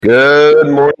Good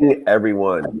morning,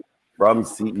 everyone. From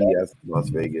CES Las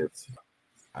Vegas,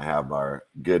 I have our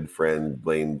good friend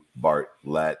Blaine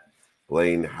Bartlett.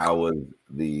 Blaine, how was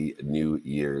the New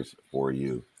Year's for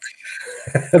you?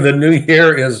 The new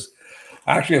year is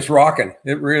actually it's rocking.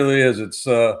 It really is.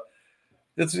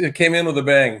 It came in with a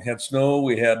bang. Had snow.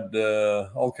 We had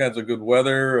all kinds of good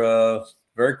weather.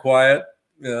 Very quiet,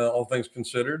 all things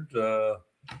considered,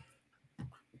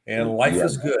 and life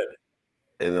is good.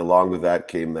 And along with that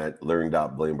came that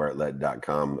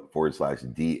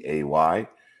learn.blainebartlett.com/DAY.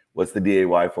 What's the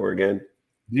DAY for again?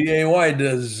 DAY,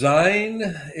 design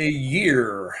a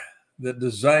year that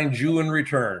designed you in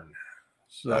return.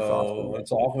 So That's awesome.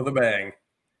 it's off with a bang.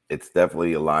 It's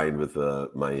definitely aligned with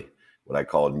my what I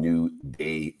call New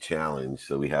Day Challenge.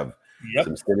 So we have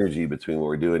some synergy between what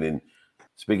we're doing. And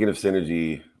speaking of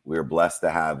synergy, we're blessed to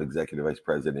have Executive Vice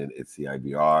President at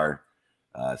CIBR,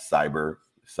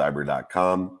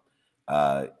 cyber.com.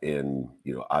 And,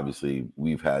 obviously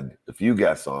we've had a few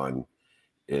guests on,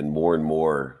 and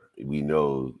more, we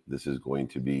know this is going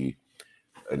to be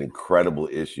an incredible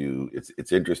issue.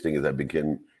 It's interesting as I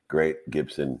begin, great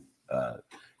Gibson,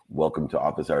 welcome to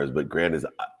Office Hours. But Grant,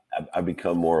 I've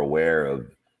become more aware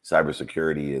of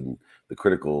cybersecurity and the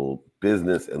critical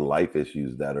business and life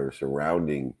issues that are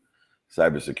surrounding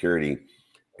cybersecurity.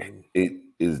 It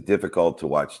is difficult to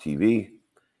watch TV,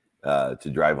 to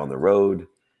drive on the road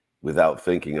without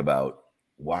thinking about,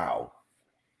 wow,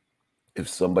 if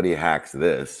somebody hacks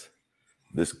this,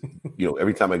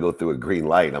 every time I go through a green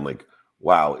light, I'm like,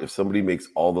 wow, if somebody makes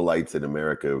all the lights in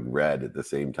America red at the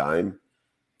same time,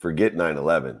 forget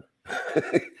 9/11.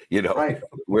 Right.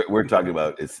 We're talking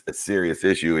about it's a serious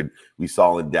issue. And we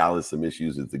saw in Dallas some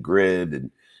issues with the grid and,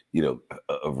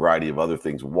 a variety of other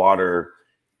things, water.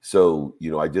 So,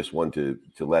 I just want to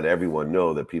let everyone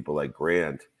know that people like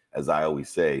Grant, as I always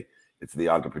say, it's the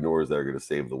entrepreneurs that are going to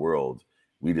save the world.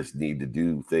 We just need to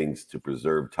do things to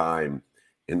preserve time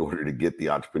in order to get the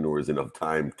entrepreneurs enough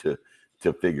time to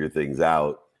figure things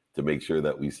out, to make sure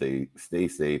that we stay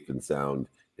safe and sound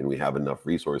and we have enough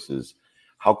resources.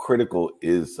 How critical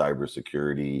is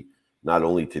cybersecurity, not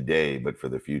only today, but for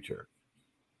the future?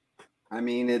 I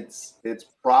mean, it's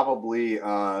probably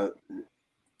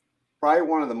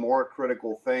one of the more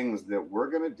critical things that we're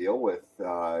going to deal with.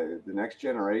 The next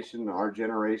generation, our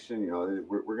generation,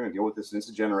 we're going to deal with this. It's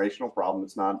a generational problem.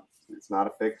 It's not a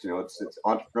fix. It's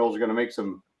entrepreneurs are going to make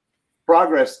some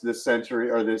progress this century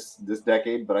or this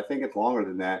decade, but I think it's longer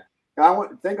than that. I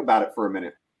want to think about it for a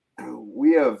minute.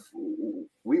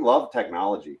 We love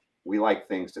technology. We like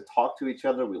things to talk to each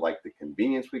other. We like the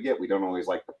convenience we get. We don't always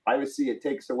like the privacy it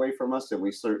takes away from us, and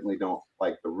we certainly don't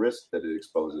like the risk that it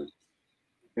exposes.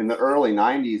 In the early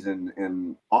 90s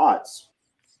and aughts,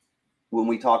 when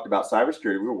we talked about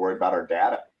cybersecurity, we were worried about our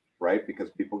data, right? Because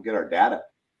people get our data.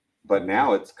 But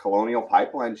now it's Colonial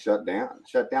Pipeline shut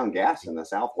down gas in the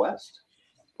Southwest,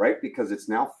 right? Because it's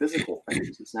now physical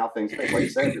things. It's now things, like you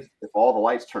said, if all the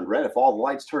lights turned red, if all the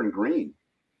lights turned green,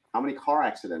 how many car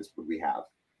accidents would we have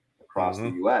across the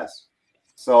U.S.?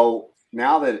 So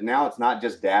now it's not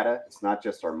just data, it's not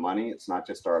just our money, it's not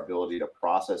just our ability to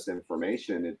process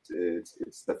information.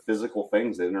 It's the physical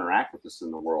things that interact with us in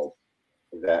the world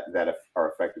that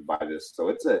are affected by this. So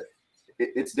it's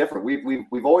different.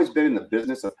 We've always been in the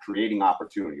business of creating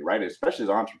opportunity, right? Especially as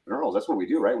entrepreneurs, that's what we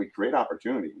do, right? We create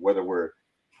opportunity. Whether we're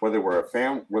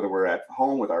at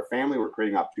home with our family, we're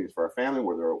creating opportunities for our family.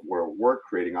 Whether we're at work,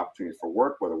 creating opportunities for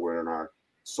work. Whether we're in our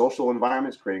social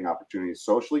environments, creating opportunities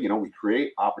socially. We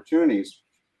create opportunities.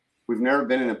 We've never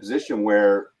been in a position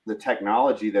where the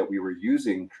technology that we were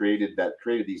using created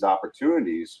these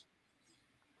opportunities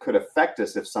could affect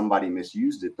us if somebody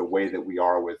misused it the way that we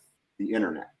are with the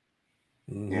internet.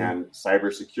 And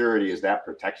cybersecurity is that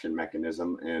protection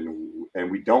mechanism, and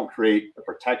we don't create the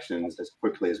protections as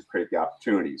quickly as we create the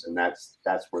opportunities, and that's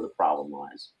where the problem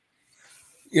lies.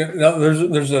 Now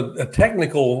there's a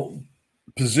technical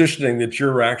positioning that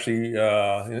you're actually,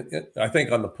 I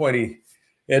think, on the pointy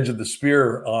edge of the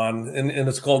spear on, and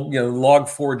it's called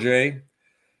Log4j.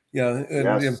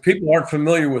 And people aren't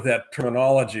familiar with that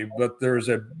terminology, but there is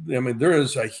a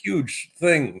huge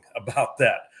thing about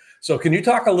that. So can you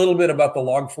talk a little bit about the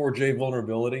Log4j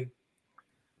vulnerability?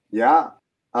 Yeah.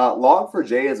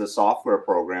 Log4j is a software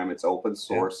program. It's open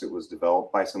source. It was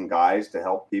developed by some guys to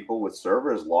help people with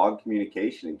servers log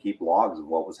communication and keep logs of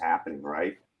what was happening,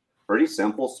 right? Pretty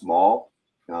simple, small,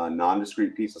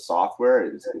 non-discrete piece of software.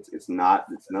 It's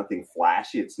nothing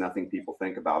flashy. It's nothing people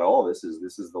think about, oh, this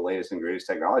is the latest and greatest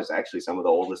technology. It's actually some of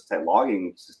the oldest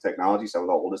logging technology, some of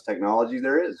the oldest technology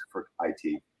there is for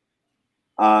IT.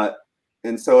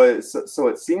 And so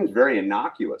it seems very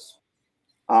innocuous.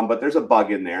 But there's a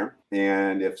bug in there,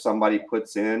 and if somebody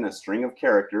puts in a string of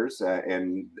characters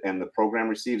and the program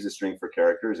receives a string for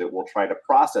characters, it will try to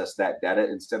process that data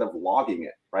instead of logging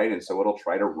it, right? And so it'll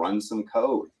try to run some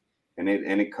code, and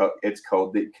it's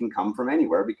code that can come from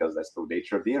anywhere because that's the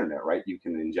nature of the internet, right? You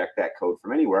can inject that code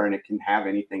from anywhere, and it can have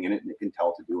anything in it, and it can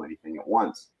tell to do anything at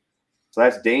once. So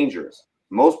that's dangerous.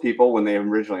 Most people, when they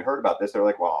originally heard about this, they're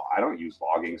like, "Well, I don't use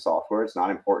logging software; it's not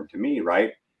important to me,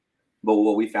 right?" But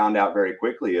what we found out very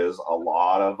quickly is a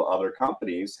lot of other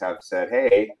companies have said,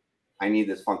 hey, I need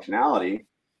this functionality.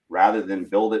 Rather than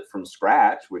build it from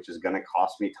scratch, which is going to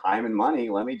cost me time and money,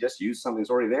 let me just use something that's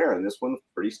already there. And this one's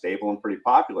pretty stable and pretty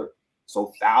popular.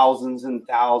 So thousands and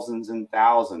thousands and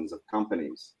thousands of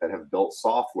companies that have built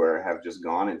software have just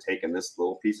gone and taken this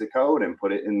little piece of code and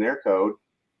put it in their code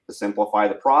to simplify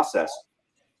the process,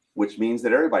 which means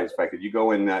that everybody's affected. You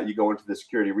go into the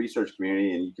security research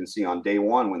community, and you can see on day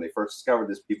one when they first discovered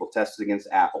this, people tested against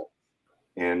Apple,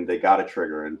 and they got a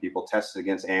trigger, and people tested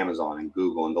against Amazon and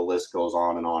Google, and the list goes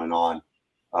on and on and on.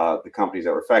 The companies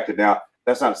that were affected. Now,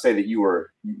 that's not to say that you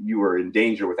were in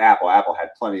danger with Apple. Apple had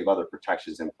plenty of other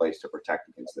protections in place to protect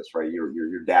against this, right?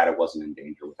 Your data wasn't in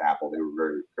danger with Apple. They were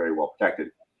very, very well protected.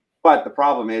 But the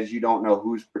problem is you don't know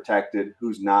who's protected,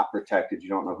 who's not protected. You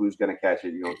don't know who's going to catch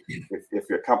it. You know, if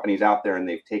your company's out there and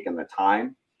they've taken the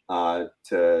time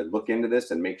to look into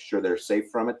this and make sure they're safe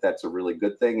from it, that's a really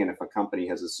good thing. And if a company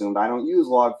has assumed I don't use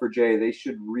Log4j, they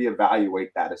should reevaluate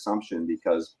that assumption,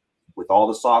 because with all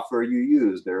the software you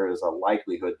use, there is a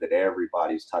likelihood that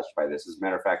everybody's touched by this. As a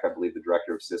matter of fact, I believe the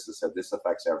director of CISA said this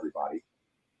affects everybody.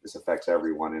 This affects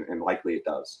everyone, and likely it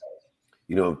does.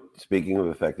 You know, speaking of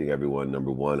affecting everyone,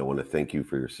 number one, I want to thank you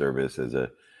for your service as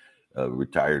a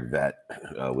retired vet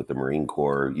with the Marine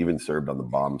Corps, even served on the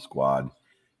bomb squad,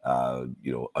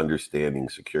 understanding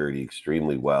security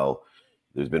extremely well.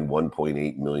 There's been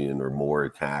 1.8 million or more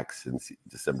attacks since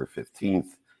December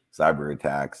 15th, cyber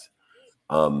attacks.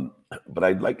 But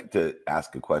I'd like to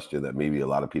ask a question that maybe a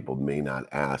lot of people may not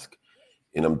ask.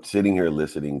 And I'm sitting here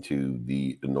listening to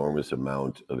the enormous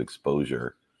amount of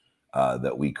exposure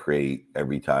that we create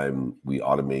every time we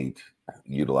automate,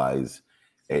 utilize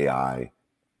AI,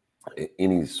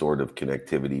 any sort of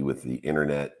connectivity with the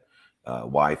internet,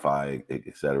 Wi-Fi,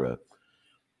 etc.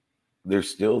 There's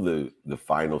still the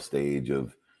final stage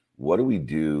of what do we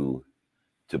do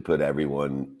to put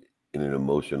everyone in an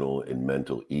emotional and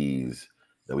mental ease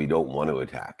that we don't want to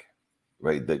attack,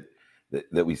 right?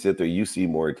 That we sit there. You see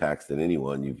more attacks than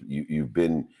anyone. You've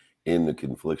been in the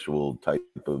conflictual type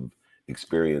of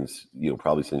experience,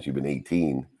 probably since you've been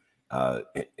 18.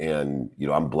 And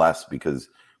I'm blessed because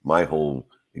my whole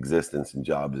existence and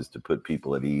job is to put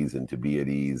people at ease and to be at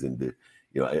ease, and to,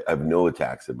 I have no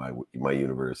attacks in my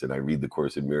universe, and I read the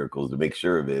Course in Miracles to make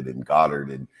sure of it, and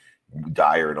Goddard and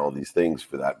Dyer and all these things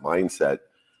for that mindset.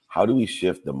 How do we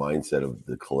shift the mindset of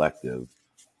the collective,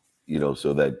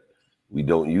 so that we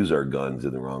don't use our guns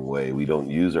in the wrong way, we don't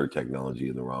use our technology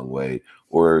in the wrong way?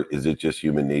 Or is it just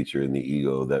human nature and the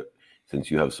ego that,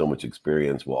 since you have so much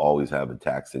experience, we'll always have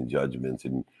attacks and judgments,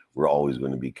 and we're always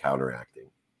going to be counteracting?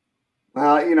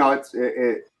 Well, you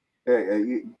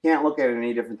can't look at it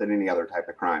any different than any other type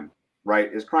of crime, right?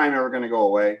 Is crime ever going to go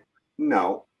away?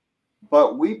 No.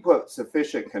 But we put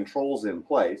sufficient controls in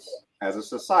place as a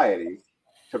society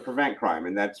to prevent crime.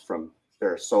 And that's from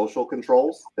their social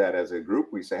controls that as a group,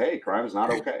 we say, hey, crime is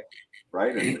not okay,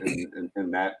 right?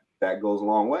 And that goes a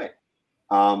long way.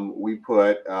 We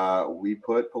put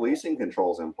policing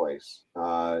controls in place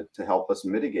to help us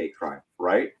mitigate crime,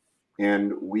 right?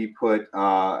 And we put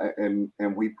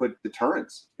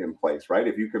deterrence in place, right?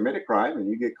 If you commit a crime and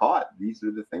you get caught, these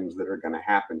are the things that are going to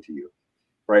happen to you,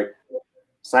 right?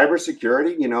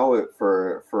 Cybersecurity,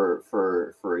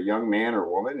 for a young man or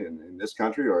woman in this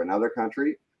country or another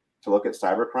country to look at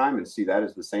cybercrime and see that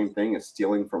as the same thing as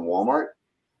stealing from Walmart,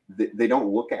 they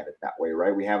don't look at it that way,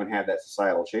 right? We haven't had that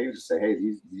societal change to say, hey,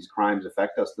 these crimes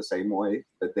affect us the same way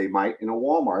that they might in a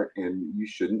Walmart, and you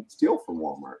shouldn't steal from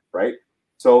Walmart, right?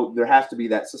 So there has to be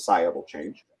that societal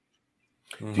change.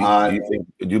 Do you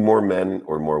think, do more men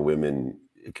or more women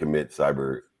commit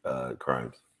cyber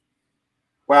crimes?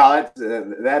 Well,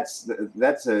 that's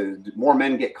more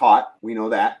men get caught. We know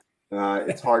that.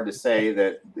 It's hard to say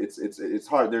that it's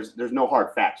hard. There's no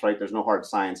hard facts, right? There's no hard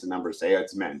science and numbers say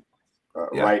it's men,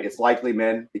 right? It's likely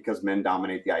men because men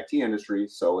dominate the IT industry,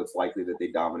 so it's likely that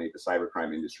they dominate the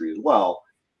cybercrime industry as well.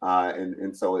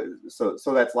 And so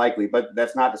that's likely, but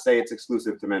that's not to say it's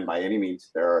exclusive to men by any means.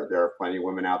 There are plenty of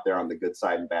women out there on the good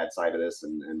side and bad side of this,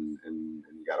 and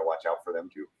you got to watch out for them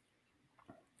too.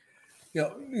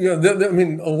 I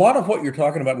mean, a lot of what you're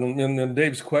talking about, and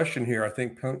Dave's question here, I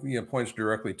think, points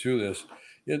directly to this.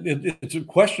 it's a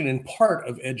question in part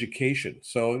of education.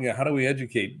 So, how do we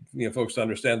educate folks to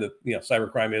understand that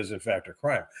cybercrime is in fact a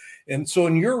crime? And so,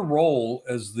 in your role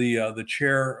as the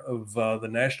chair of the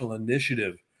National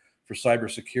Initiative for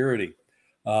Cybersecurity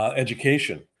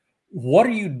Education, what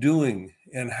are you doing,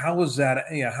 and how is that?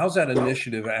 How's that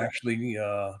initiative actually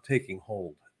taking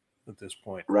hold at this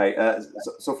point? Right.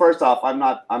 So first off, I'm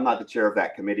not the chair of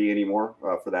that committee anymore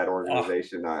for that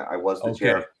organization. I was the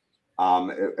chair.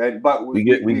 But we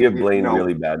give Blaine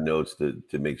really bad notes to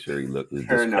make sure he looks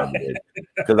discredited,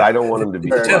 because I don't want him to be.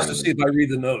 It's a test to see if I read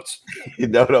the notes.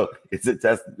 No, it's a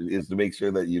test. It's to make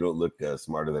sure that you don't look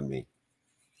smarter than me.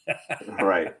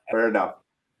 Right. Fair enough.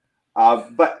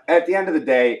 But at the end of the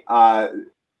day,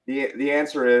 the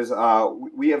answer is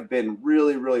we have been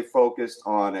really, really focused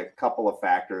on a couple of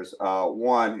factors.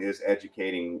 One is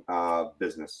educating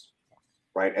business.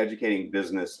 Right, educating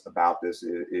business about this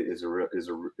is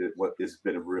what has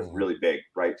been really big,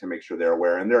 right? To make sure they're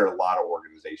aware, and there are a lot of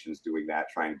organizations doing that,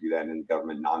 trying to do that in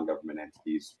government, non-government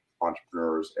entities,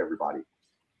 entrepreneurs, everybody.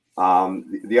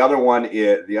 The other one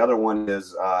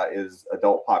is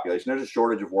adult population. There's a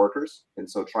shortage of workers,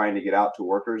 and so trying to get out to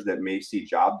workers that may see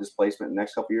job displacement in the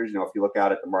next couple of years. If you look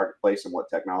out at the marketplace and what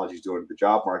technology is doing to the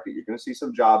job market, you're going to see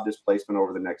some job displacement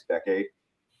over the next decade.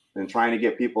 And trying to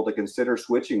get people to consider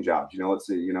switching jobs.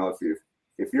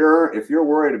 If you're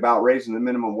worried about raising the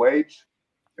minimum wage,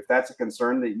 if that's a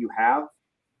concern that you have,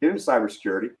 get into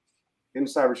cybersecurity. Get into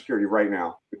cybersecurity right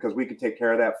now, because we can take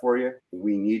care of that for you.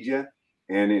 We need you.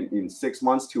 And in 6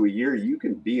 months to a year, you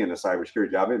can be in a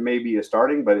cybersecurity job. It may be a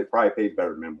starting, but it probably pays better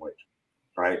than minimum wage,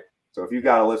 right? So if you've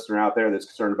got a listener out there that's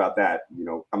concerned about that,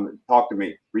 come talk to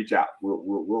me. Reach out.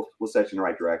 We'll set you in the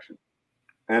right direction.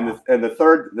 And the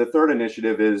third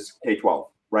initiative is K-12,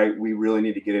 right? We really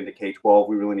need to get into K-12.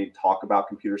 We really need to talk about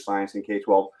computer science in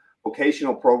K-12.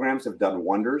 Vocational programs have done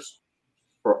wonders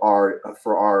for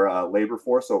our labor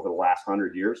force over the last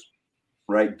 100 years,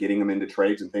 right? Getting them into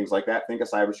trades and things like that. Think of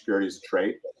cybersecurity as a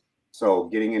trade. So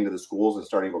getting into the schools and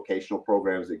starting vocational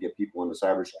programs that get people into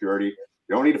cybersecurity.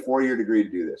 You don't need a 4-year degree to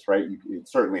do this, right? It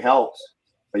certainly helps.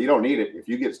 But you don't need it if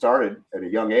you get started at a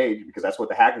young age, because that's what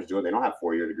the hackers do. They don't have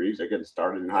 4-year degrees. They're getting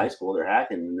started in high school. They're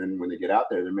hacking. And then when they get out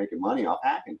there, they're making money off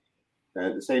hacking.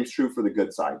 The same is true for the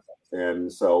good side.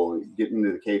 And so getting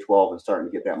into the K-12 and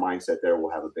starting to get that mindset there will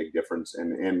have a big difference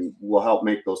and will help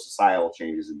make those societal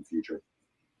changes in the future.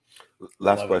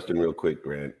 Last question real quick,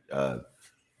 Grant.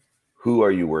 Who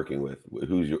are you working with?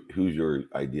 Who's your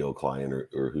ideal client,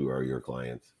 or who are your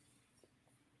clients?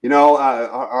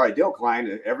 Our ideal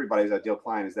client, everybody's ideal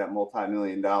client, is that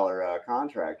multi-million-dollar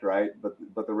contract, right?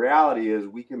 But the reality is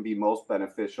we can be most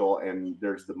beneficial, and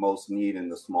there's the most need in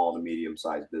the small to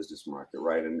medium-sized business market,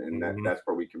 right? And that's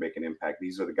where we can make an impact.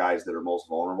 These are the guys that are most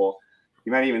vulnerable.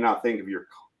 You might even not think of your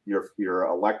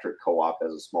electric co-op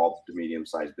as a small to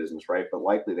medium-sized business, right? But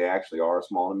likely they actually are a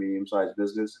small to medium-sized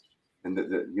business. And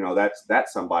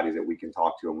that's somebody that we can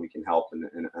talk to and we can help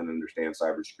and understand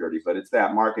cybersecurity. But it's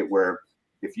that market where,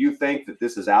 if you think that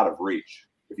this is out of reach,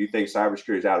 if you think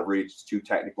cybersecurity is out of reach, it's too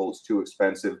technical, it's too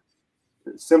expensive,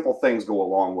 simple things go a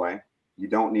long way. You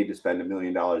don't need to spend $1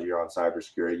 million a year on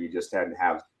cybersecurity. You just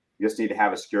need to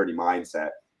have a security mindset,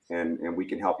 and we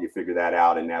can help you figure that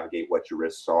out and navigate what your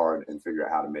risks are and figure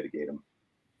out how to mitigate them.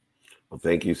 Well,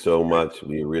 thank you so much.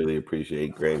 We really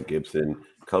appreciate Grant Gibson.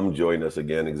 Come join us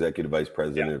again, Executive Vice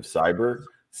President of Cyber,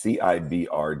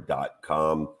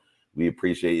 CIBR.com. We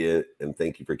appreciate it, and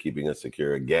thank you for keeping us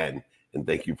secure again, and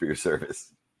thank you for your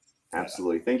service.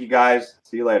 Absolutely. Thank you, guys.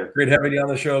 See you later. Great having you on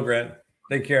the show, Grant.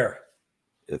 Take care.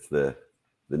 It's the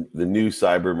new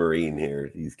cyber Marine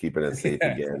here. He's keeping us safe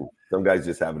again. Some guys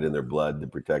just have it in their blood to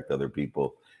protect other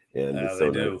people, and it's so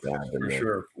nice to have them. For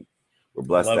sure. We're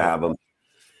blessed to have them.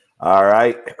 All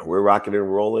right, we're rocking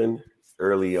and rolling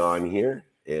early on here,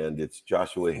 and it's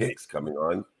Joshua Hicks coming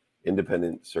on,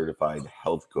 independent certified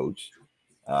health coach.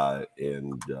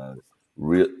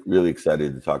 Really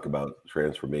excited to talk about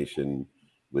transformation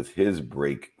with his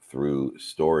breakthrough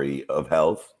story of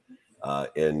health.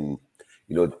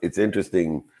 It's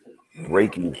interesting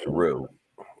breaking through,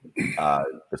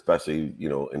 especially,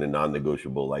 in a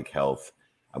non-negotiable like health.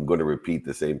 I'm going to repeat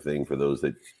the same thing for those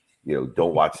that,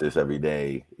 don't watch this every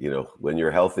day. When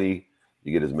you're healthy,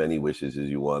 you get as many wishes as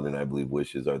you want. And I believe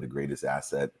wishes are the greatest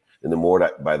asset. And the more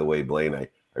that, by the way, Blaine, I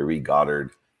read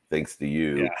Goddard, thanks to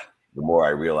you, the more I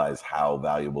realize how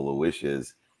valuable a wish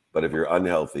is. But if you're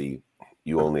unhealthy,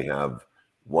 you only have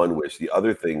one wish. The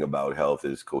other thing about health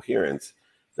is coherence,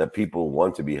 that people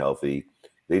want to be healthy.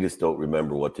 They just don't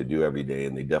remember what to do every day,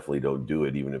 and they definitely don't do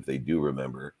it, even if they do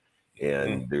remember.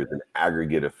 And there's an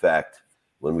aggregate effect.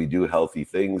 When we do healthy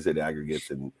things, it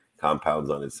aggregates and compounds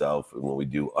on itself. And when we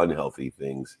do unhealthy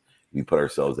things, we put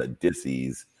ourselves at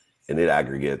dis-ease and it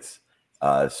aggregates.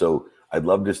 So I'd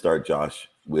love to start, Josh,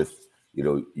 with,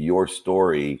 your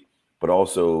story, but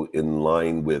also in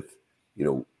line with,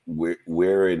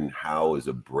 where and how is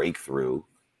a breakthrough,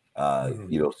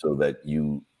 so that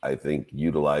you, I think,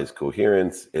 utilize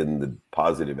coherence in the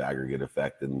positive aggregate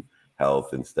effect in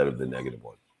health instead of the negative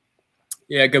one.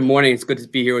 Yeah, good morning. It's good to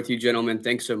be here with you, gentlemen.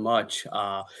 Thanks so much.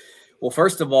 Well,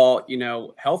 first of all,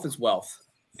 health is wealth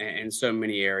in so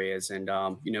many areas. And,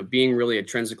 being really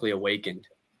intrinsically awakened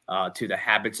to the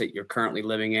habits that you're currently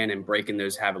living in and breaking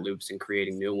those habit loops and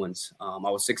creating new ones. I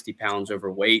was 60 pounds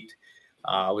overweight.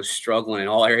 I was struggling in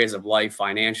all areas of life,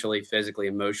 financially, physically,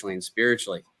 emotionally, and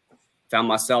spiritually. Found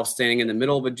myself standing in the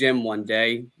middle of a gym one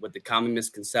day with the common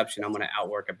misconception I'm going to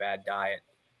outwork a bad diet.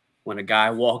 When a guy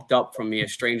walked up from me, a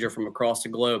stranger from across the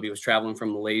globe, he was traveling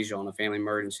from Malaysia on a family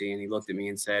emergency, and he looked at me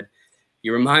and said,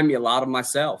 "You remind me a lot of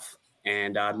myself,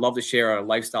 and I'd love to share a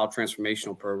lifestyle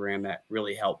transformational program that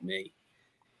really helped me."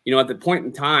 At the point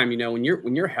in time, when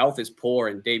your health is poor,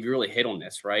 and Dave, you really hit on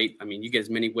this, right? I mean, you get as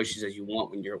many wishes as you want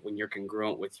when you're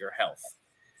congruent with your health.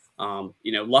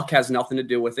 Luck has nothing to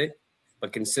do with it,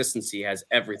 but consistency has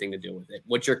everything to do with it.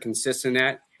 What you're consistent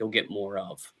at, you'll get more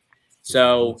of.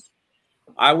 So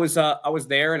I was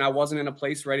there, and I wasn't in a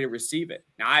place ready to receive it.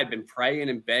 Now, I had been praying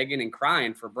and begging and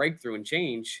crying for breakthrough and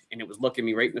change, and it was looking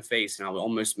me right in the face, and I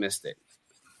almost missed it.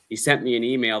 He sent me an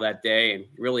email that day and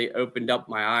really opened up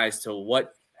my eyes to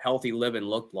what healthy living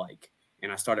looked like.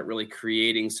 And I started really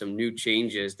creating some new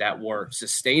changes that were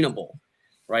sustainable,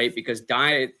 right? Because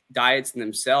diets in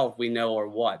themselves, we know are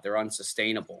what? They're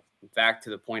unsustainable. In fact,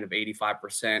 to the point of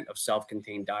 85% of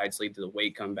self-contained diets lead to the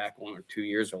weight come back 1 or 2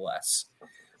 years or less.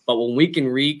 But when we can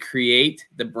recreate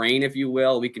the brain, if you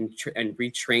will, we can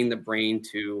retrain the brain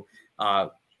to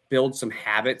build some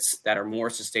habits that are more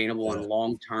sustainable and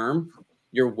long-term,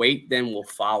 your weight then will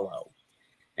follow.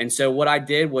 And so what I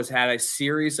did was had a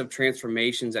series of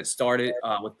transformations that started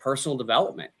with personal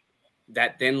development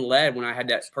that then led, when I had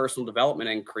that personal development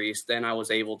increase, then I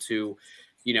was able to,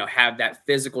 have that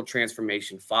physical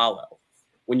transformation follow.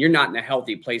 When you're not in a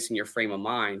healthy place in your frame of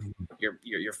mind,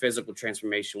 your physical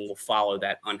transformation will follow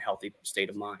that unhealthy state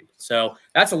of mind. So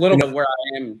that's a little bit where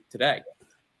I am today.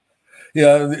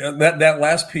 Yeah, that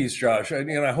last piece, Josh,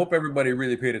 I hope everybody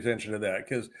really paid attention to that,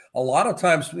 because a lot of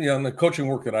times, in the coaching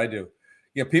work that I do,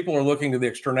 people are looking to the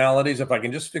externalities. If I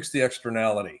can just fix the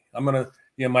externality, I'm going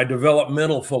to, my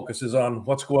developmental focus is on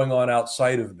what's going on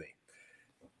outside of me.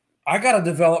 I got to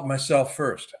develop myself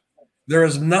first.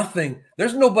 There's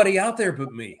nobody out there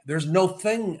but me. There's no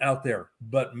thing out there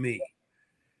but me.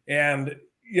 And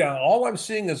all I'm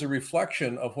seeing is a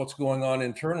reflection of what's going on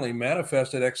internally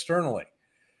manifested externally.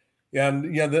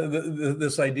 And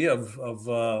this idea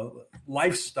of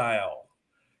lifestyle.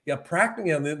 Practice.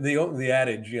 The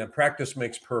adage, practice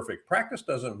makes perfect. Practice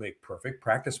doesn't make perfect.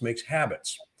 Practice makes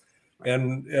habits.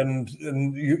 And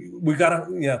we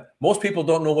gotta. Most people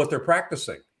don't know what they're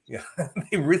practicing.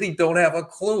 They really don't have a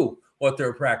clue what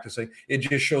they're practicing. It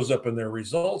just shows up in their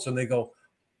results, and they go,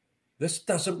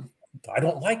 I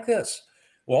don't like this.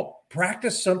 Well,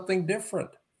 practice something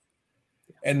different.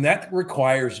 And that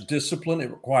requires discipline. It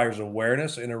requires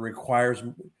awareness, and it requires,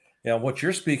 what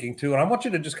you're speaking to. And I want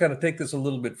you to just kind of take this a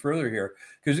little bit further here,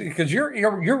 because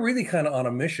you're really kind of on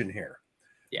a mission here.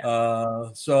 Yeah.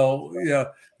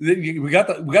 We got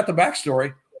the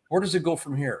backstory. Where does it go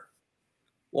from here?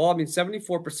 Well,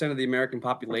 74% of the American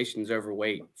population is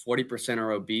overweight. 40%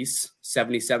 are obese.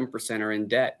 77% are in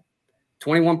debt.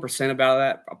 21% about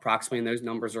that, approximately, and those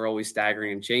numbers are always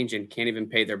staggering and changing, can't even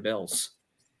pay their bills.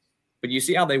 But you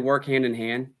see how they work hand in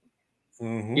hand?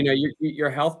 Mm-hmm. Your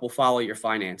health will follow your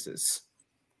finances.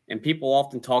 And people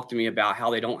often talk to me about how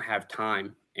they don't have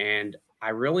time. And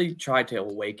I really try to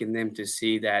awaken them to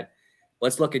see that,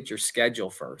 let's look at your schedule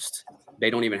first. They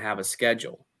don't even have a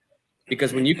schedule.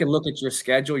 Because when you can look at your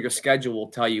schedule will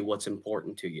tell you what's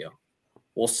important to you.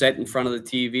 We'll sit in front of the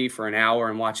TV for an hour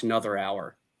and watch another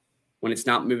hour when it's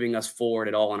not moving us forward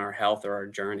at all in our health or our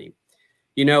journey.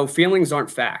 Feelings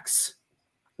aren't facts.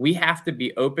 We have to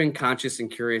be open, conscious,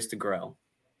 and curious to grow.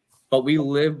 But we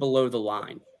live below the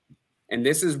line. And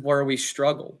this is where we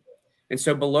struggle. And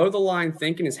so below the line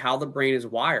thinking is how the brain is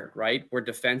wired, right? We're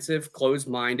defensive,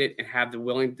 closed-minded, and have the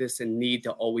willingness and need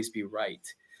to always be right.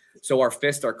 So our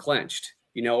fists are clenched,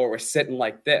 or we're sitting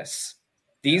like this.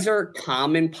 These are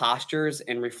common postures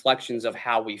and reflections of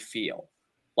how we feel.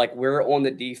 Like we're on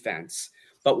the defense.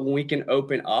 But when we can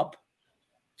open up,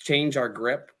 change our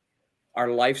grip, our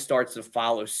life starts to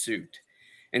follow suit.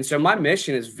 And so my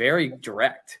mission is very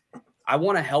direct. I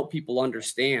want to help people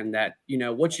understand that,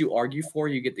 what you argue for,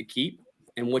 you get to keep,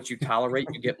 and what you tolerate,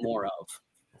 you get more of.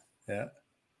 Yeah.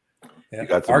 You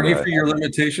got some, argue for your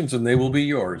limitations and they will be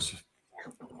yours.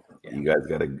 You guys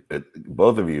got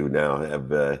both of you now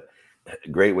have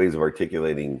great ways of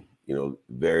articulating,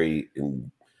 very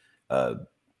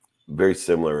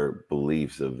similar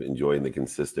beliefs of enjoying the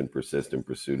consistent, persistent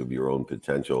pursuit of your own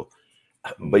potential.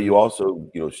 But you also,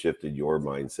 shifted your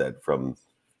mindset from,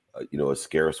 a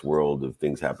scarce world of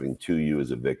things happening to you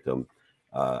as a victim.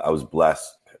 I was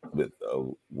blessed with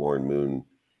Warren Moon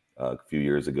a few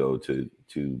years ago to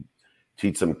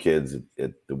teach some kids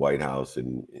at the White House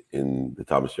and in the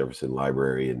Thomas Jefferson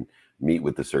Library and meet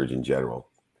with the Surgeon General.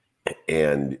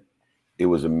 And it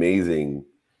was amazing,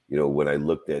 when I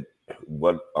looked at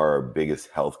what are our biggest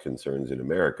health concerns in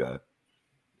America.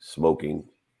 Smoking,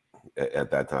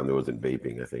 at that time there wasn't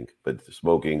vaping, I think, but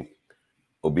smoking,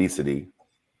 obesity,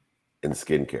 and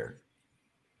skincare.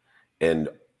 And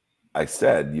I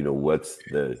said, what's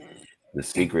the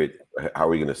secret? How are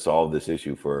we going to solve this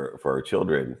issue for our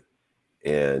children?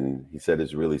 And he said,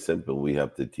 it's really simple. We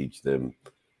have to teach them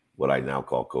what I now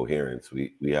call coherence.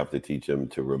 We have to teach them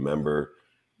to remember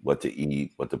what to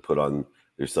eat, what to put on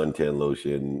their suntan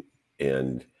lotion,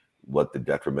 and what the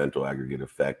detrimental aggregate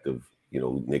effect of,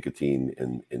 nicotine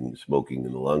and smoking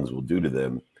in the lungs will do to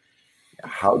them.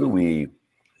 How do we,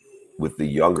 with the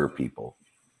younger people,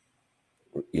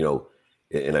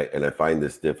 and I find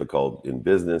this difficult in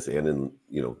business and in,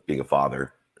 being a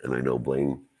father, and I know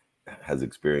Blaine has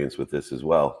experience with this as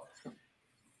well.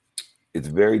 It's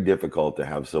very difficult to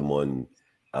have someone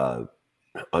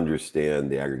understand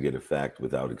the aggregate effect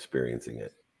without experiencing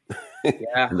it.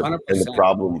 Yeah, 100%.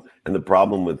 And the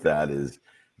problem with that is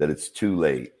that it's too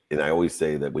late. And I always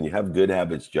say that when you have good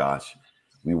habits, Josh,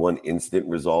 we want instant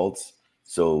results.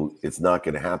 So it's not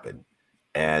going to happen.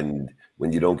 And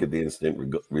when you don't get the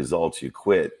instant results, you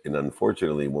quit. And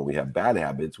unfortunately, when we have bad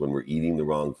habits, when we're eating the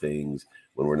wrong things,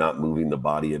 when we're not moving the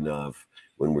body enough,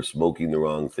 when we're smoking the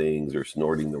wrong things or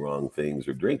snorting the wrong things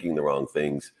or drinking the wrong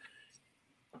things,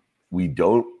 we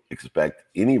don't expect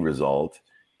any result.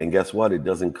 And guess what? It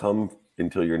doesn't come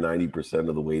until you're 90%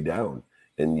 of the way down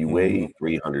and you weigh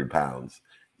 300 pounds.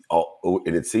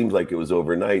 And it seems like it was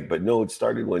overnight, but no, it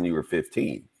started when you were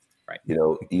 15. Right.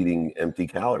 Eating empty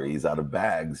calories out of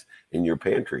bags in your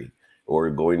pantry or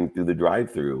going through the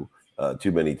drive-through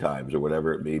too many times or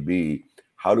whatever it may be.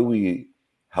 How do we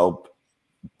help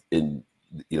in,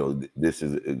 this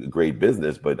is a great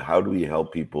business, but how do we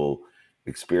help people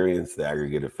experience the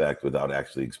aggregate effect without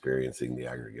actually experiencing the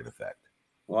aggregate effect?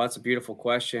 Well, that's a beautiful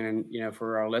question. And,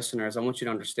 for our listeners, I want you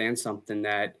to understand something,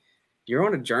 that you're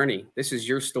on a journey. This is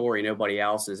your story, nobody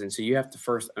else's. And so you have to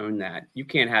first own that. You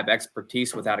can't have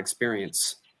expertise without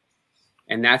experience.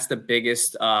 And that's the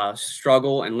biggest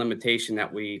struggle and limitation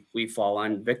that we fall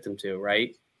on victim to,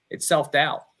 right? It's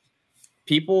self-doubt.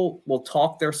 People will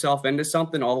talk themselves into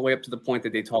something all the way up to the point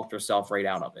that they talk themselves right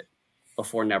out of it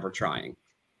before never trying.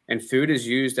 And food is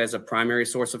used as a primary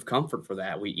source of comfort for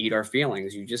that. We eat our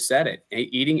feelings. You just said it.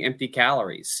 Eating empty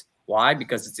calories. Why?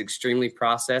 Because it's extremely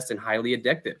processed and highly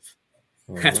addictive.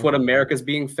 That's what America's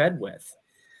being fed with.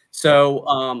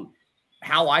 So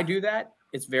how I do that,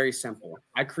 it's very simple.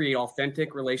 I create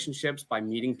authentic relationships by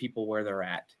meeting people where they're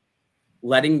at,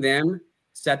 letting them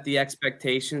set the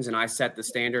expectations, and I set the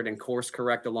standard and course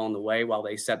correct along the way while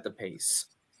they set the pace,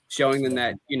 showing them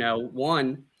that,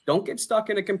 one, don't get stuck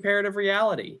in a comparative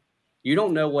reality. You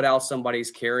don't know what else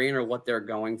somebody's carrying or what they're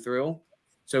going through.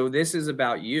 So this is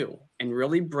about you and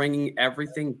really bringing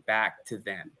everything back to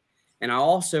them. And I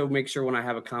also make sure when I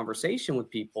have a conversation with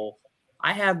people,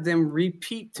 I have them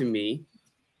repeat to me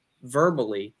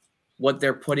verbally what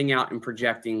they're putting out and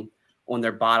projecting on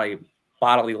their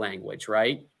bodily language,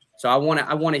 right? So I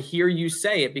want to hear you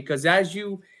say it, because as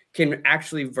you can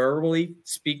actually verbally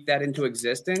speak that into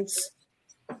existence,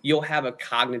 you'll have a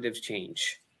cognitive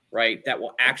change, right? That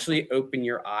will actually open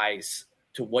your eyes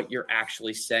to what you're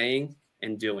actually saying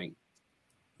and doing.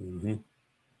 Mm-hmm.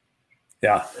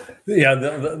 Yeah.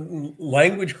 The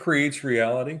language creates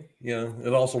reality.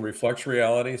 It also reflects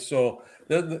reality. So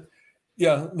the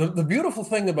beautiful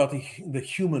thing about the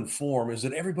human form is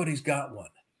that everybody's got one,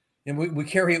 and we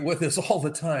carry it with us all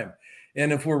the time.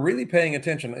 And if we're really paying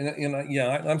attention,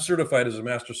 I'm certified as a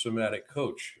master somatic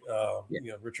coach.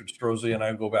 Richard Strozzi and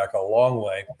I go back a long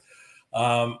way.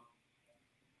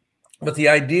 But the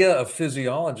idea of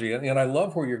physiology, and I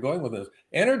love where you're going with this,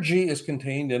 energy is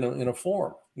contained in a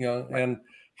form, and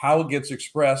how it gets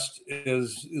expressed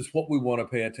is what we want to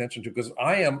pay attention to, because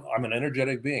I'm an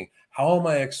energetic being. How am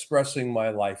I expressing my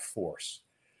life force?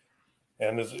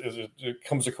 And it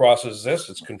comes across as this: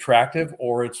 it's contractive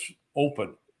or it's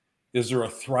open? Is there a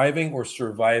thriving or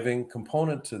surviving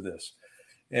component to this?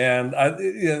 And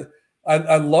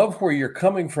I love where you're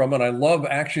coming from, and I love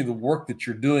actually the work that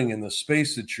you're doing in the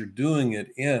space that you're doing it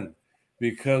in,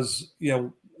 because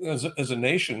as a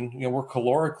nation, we're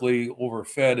calorically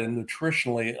overfed and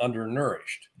nutritionally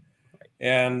undernourished,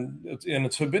 and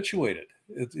it's habituated.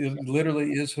 It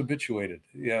literally is habituated.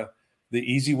 Yeah, the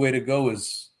easy way to go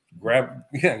is grab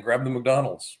the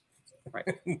McDonald's.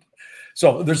 Right.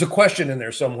 So there's a question in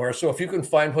there somewhere. So if you can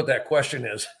find what that question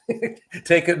is,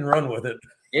 take it and run with it.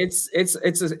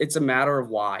 It's a matter of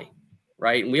why,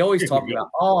 right? And we always talk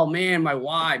about, oh man, my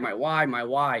why.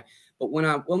 But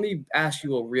let me ask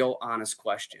you a real honest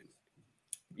question.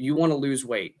 You want to lose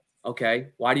weight. Okay.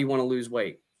 Why do you want to lose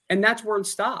weight? And that's where it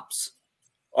stops.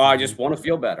 Oh, I just want to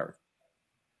feel better.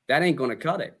 That ain't going to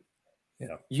cut it.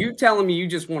 Yeah. You telling me you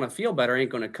just want to feel better ain't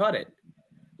going to cut it.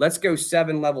 Let's go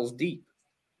 7 levels deep.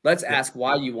 Let's ask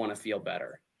why you want to feel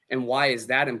better. And why is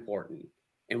that important?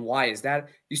 And why is that?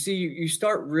 You see, you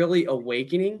start really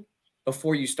awakening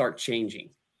before you start changing,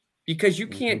 because you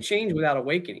can't change without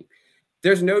awakening.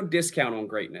 There's no discount on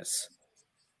greatness.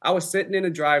 I was sitting in a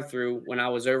drive-through when I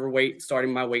was overweight,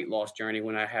 starting my weight loss journey,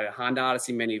 when I had a Honda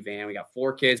Odyssey minivan. We got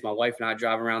 4 kids. My wife and I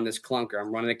drive around this clunker.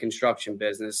 I'm running a construction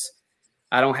business.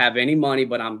 I don't have any money,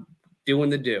 but I'm doing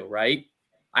the do, right?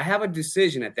 I have a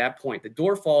decision at that point. The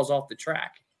door falls off the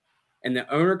track, and the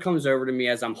owner comes over to me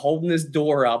as I'm holding this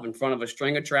door up in front of a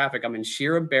string of traffic. I'm in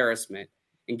sheer embarrassment,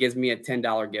 and gives me a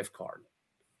 $10 gift card.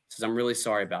 Says, I'm really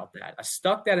sorry about that. I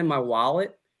stuck that in my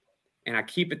wallet, and I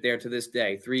keep it there to this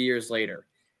day, 3 years later.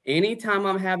 Anytime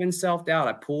I'm having self-doubt,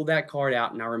 I pull that card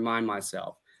out and I remind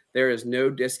myself there is no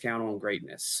discount on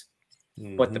greatness.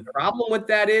 But the problem with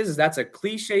that is that's a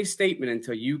cliche statement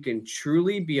until you can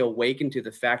truly be awakened to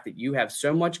the fact that you have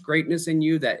so much greatness in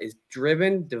you that is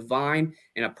driven, divine,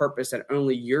 and a purpose that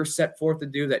only you're set forth to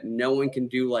do, that no one can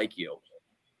do like you.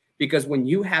 Because when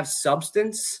you have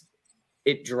substance,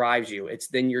 it drives you. It's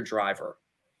then your driver.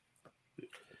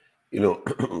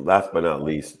 Last but not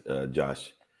least,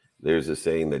 Josh, there's a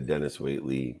saying that Dennis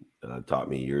Waitley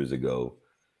taught me years ago.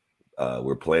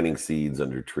 We're planting seeds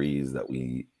under trees that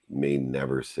we may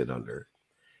never sit under.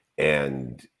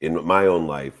 And in my own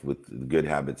life, with the good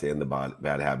habits and the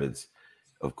bad habits,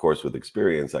 of course, with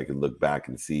experience, I can look back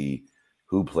and see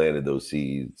who planted those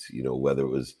seeds, whether it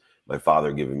was my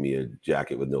father giving me a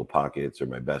jacket with no pockets, or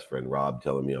my best friend Rob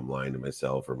telling me I'm lying to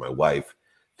myself, or my wife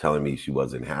telling me she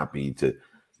wasn't happy, to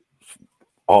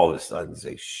all of a sudden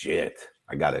say, shit,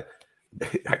 but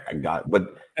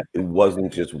it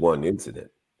wasn't just one incident.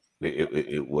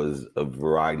 It was a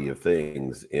variety of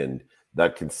things, and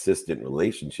that consistent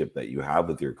relationship that you have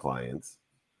with your clients,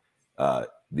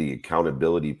 the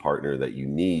accountability partner that you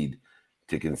need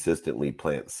to consistently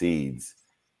plant seeds,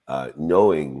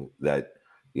 knowing that,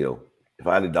 if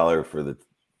I had $1 for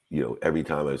every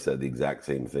time I've said the exact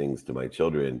same things to my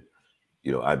children,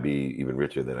 I'd be even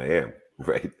richer than I am,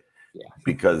 right?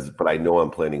 Yeah. But I know I'm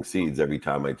planting seeds every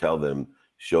time I tell them,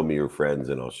 show me your friends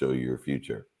and I'll show you your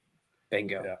future.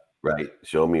 Bingo. Yeah. Right.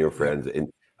 Show me your friends.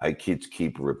 And I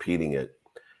keep repeating it.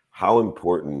 How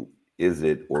important is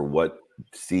it, or what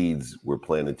seeds were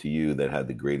planted to you that had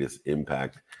the greatest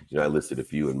impact? I listed a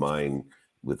few in mine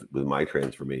with my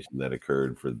transformation that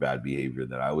occurred for the bad behavior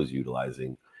that I was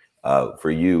utilizing. For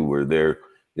you, were there,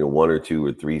 1 or 2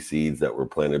 or 3 seeds that were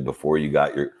planted before you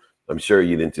got I'm sure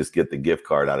you didn't just get the gift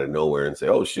card out of nowhere and say,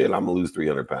 oh shit, I'm gonna lose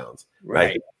 300 pounds.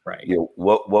 Right.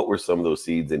 What were some of those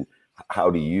seeds, and how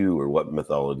do you, or what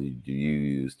methodology do you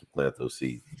use to plant those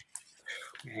seeds?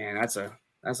 Man, that's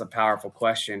a powerful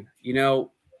question.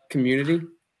 Community,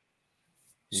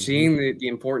 seeing the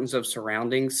importance of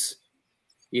surroundings.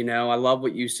 I love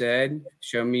what you said.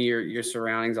 Show me your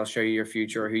surroundings. I'll show you your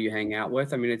future, or who you hang out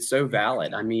with. I mean, it's so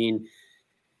valid. I mean,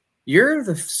 you're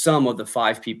the sum of the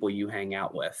 5 people you hang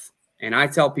out with. And I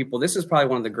tell people, this is probably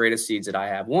one of the greatest seeds that I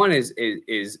have. One is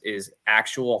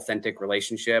actual authentic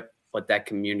relationship, but that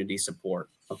community support.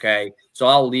 Okay. So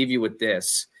I'll leave you with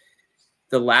this.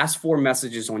 The last 4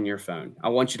 messages on your phone, I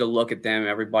want you to look at them.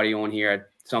 Everybody on here at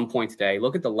some point today,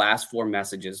 look at the last 4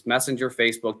 messages, Messenger,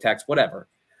 Facebook, text, whatever.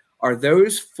 Are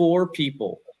those 4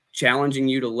 people challenging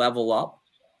you to level up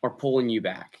or pulling you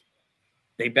back?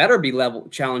 They better be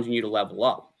challenging you to level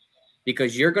up,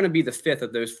 because you're going to be the 5th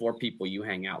of those 4 people you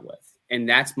hang out with. And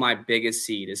that's my biggest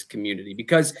seed, is community.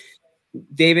 Because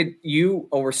David, you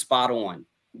were spot on.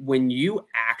 When you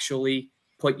actually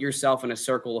put yourself in a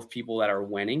circle of people that are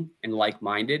winning and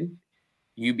like-minded,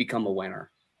 you become a winner.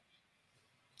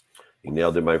 You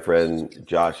nailed it, my friend.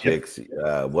 Josh Hicks,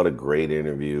 what a great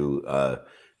interview.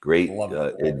 Great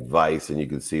advice, and you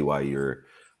can see why you're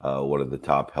one of the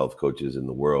top health coaches in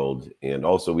the world. And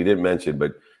also, we didn't mention,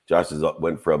 but Josh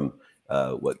went from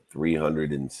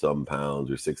 300 and some pounds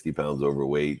or 60 pounds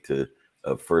overweight to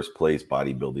a first place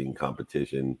bodybuilding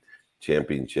competition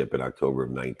championship in October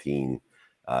of 19,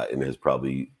 and has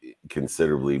probably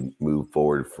considerably moved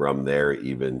forward from there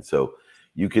even. So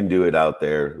you can do it out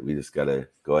there. We just got to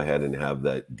go ahead and have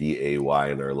that DAY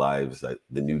in our lives,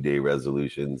 the new day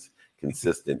resolutions,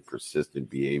 consistent, persistent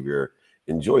behavior.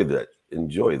 Enjoy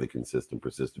the consistent,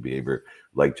 persistent behavior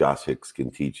like Josh Hicks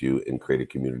can teach you and create a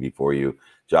community for you.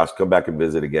 Josh, come back and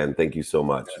visit again. Thank you so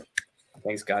much.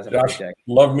 Thanks, guys. Josh,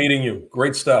 love meeting you.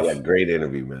 Great stuff. Yeah, great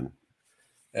interview, man.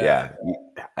 Yeah.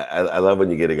 I love when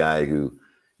you get a guy who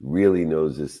really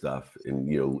knows his stuff,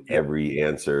 and every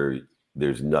answer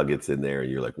there's nuggets in there,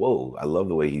 and you're like, whoa, I love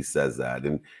the way he says that.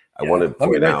 And I want to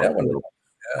point out,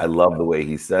 I love the way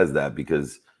he says that,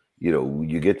 because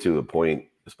you get to a point,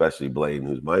 especially Blaine,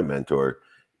 who's my mentor,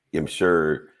 I'm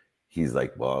sure he's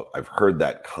like, well, I've heard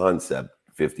that concept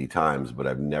 50 times, but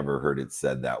I've never heard it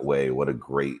said that way. What a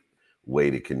great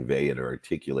way to convey it or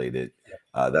articulate it.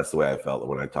 That's the way I felt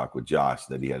when I talked with Josh,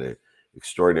 that he had an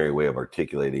extraordinary way of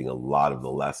articulating a lot of the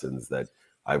lessons that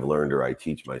I've learned or I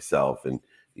teach myself. And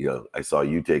I saw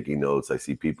you taking notes. I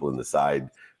see people in the side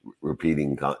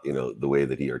repeating the way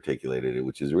that he articulated it,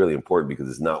 which is really important, because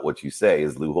it's not what you say,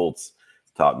 as Lou Holtz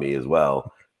taught me as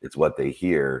well. It's what they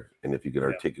hear. And if you can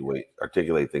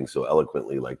articulate things so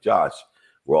eloquently like Josh,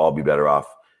 we'll all be better off.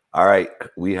 All right,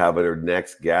 we have our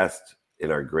next guest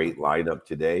in our great lineup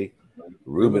today,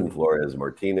 Ruben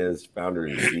Flores-Martinez, founder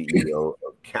and CEO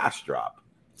of Cash Drop.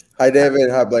 Hi, David.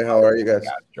 Hi, Blake. How are you guys?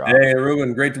 Hey,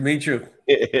 Ruben. Great to meet you.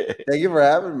 Thank you for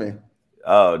having me.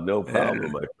 Oh, no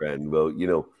problem, my friend. Well,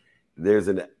 there's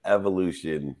an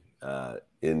evolution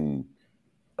in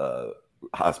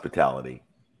hospitality.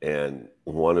 And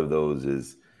one of those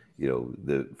is,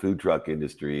 the food truck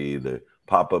industry, the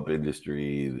pop-up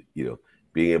industry,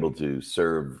 being able to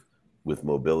serve with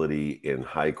mobility and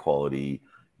high quality,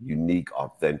 unique,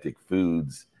 authentic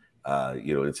foods.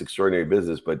 It's extraordinary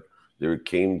business, but there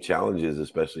came challenges,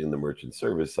 especially in the merchant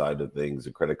service side of things,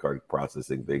 the credit card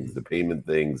processing things, the payment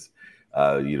things.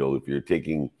 If you're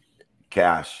taking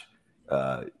cash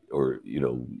or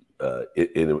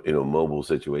in a mobile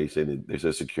situation, there's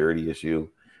a security issue.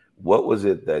 What was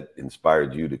it that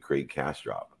inspired you to create Cash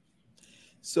Drop?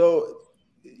 So,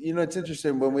 it's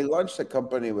interesting. When we launched the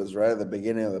company, it was right at the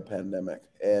beginning of the pandemic,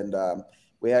 and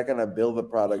we had kind of built the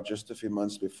product just a few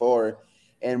months before,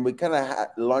 and we kind of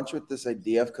launched with this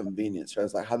idea of convenience. Right?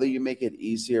 It's like, how do you make it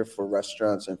easier for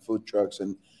restaurants and food trucks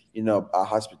and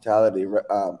hospitality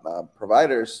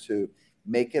providers to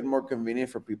make it more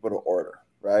convenient for people to order,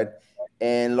 right?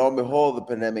 And lo and behold, the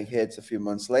pandemic hits a few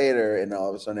months later, and all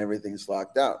of a sudden everything's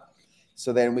locked down.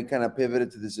 So then we kind of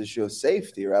pivoted to this issue of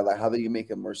safety, right? Like, how do you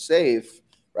make it more safe,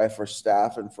 right, for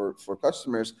staff and for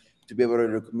customers to be able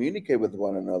to communicate with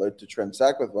one another, to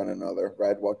transact with one another,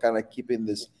 right, while kind of keeping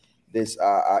this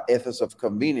ethos of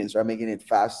convenience, right, making it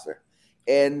faster.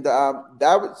 And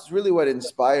that was really what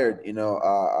inspired,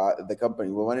 the company.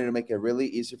 We wanted to make it really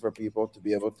easy for people to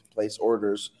be able to place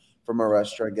orders from a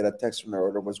restaurant, get a text when their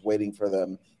order was waiting for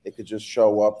them. They could just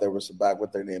show up. There was a bag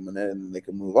with their name on it, and they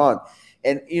could move on.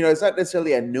 And it's not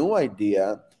necessarily a new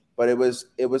idea, but it was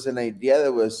an idea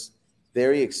that was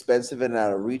very expensive and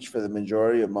out of reach for the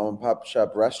majority of mom and pop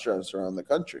shop restaurants around the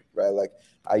country, right? Like,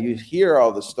 you hear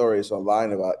all the stories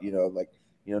online about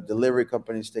delivery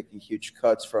companies taking huge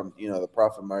cuts from the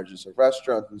profit margins of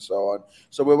restaurants and so on.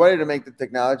 So we wanted to make the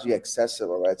technology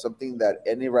accessible, right? Something that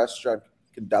any restaurant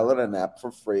could download an app for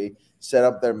free, set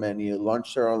up their menu,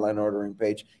 launch their online ordering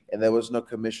page, and there was no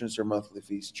commissions or monthly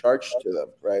fees charged to them,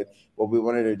 right? What we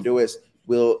wanted to do is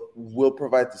we'll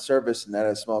provide the service and at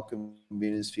a small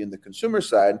convenience fee on the consumer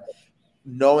side,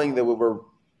 knowing that we were,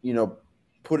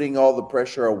 putting all the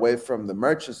pressure away from the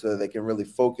merchants so that they can really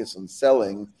focus on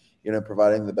selling,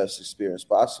 providing the best experience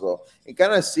possible. And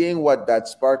kind of seeing what that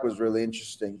sparked was really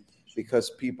interesting, because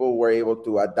people were able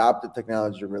to adopt the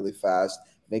technology really fast,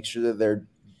 make sure that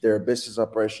their business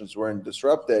operations weren't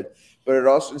disrupted. But it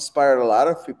also inspired a lot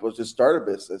of people to start a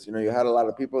business. You had a lot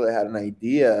of people that had an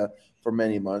idea for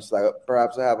many months, like,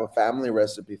 perhaps I have a family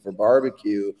recipe for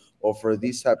barbecue or for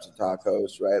these types of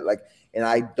tacos, right? Like, and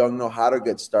I don't know how to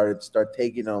get started, start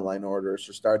taking online orders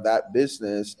or start that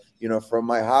business, from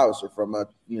my house or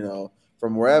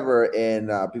from wherever.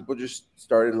 And people just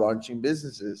started launching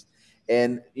businesses.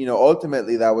 And,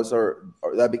 ultimately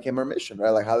that became our mission,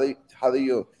 right? Like, how do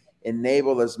you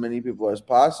enable as many people as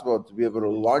possible to be able to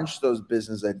launch those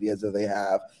business ideas that they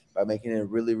have by making it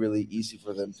really, really easy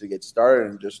for them to get started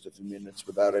in just a few minutes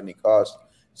without any cost.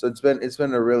 So it's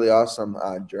been a really awesome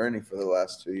journey for the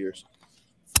last 2 years.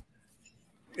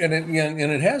 And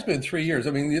it has been 3 years.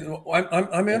 I mean,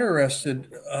 I'm interested,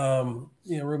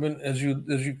 Ruben, as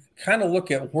you kind of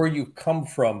look at where you've come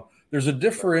from. There's a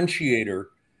differentiator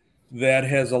that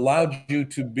has allowed you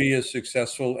to be as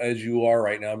successful as you are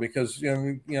right now, because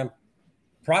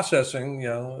processing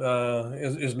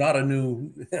is not a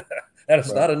new that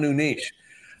is not a new niche.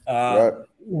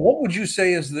 What would you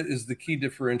say is the key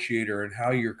differentiator in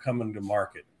how you're coming to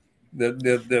market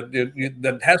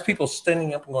that has people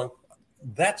standing up and going,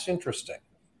 that's interesting?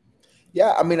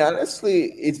 Yeah, I mean,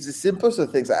 honestly, it's the simplest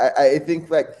of things. I think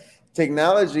like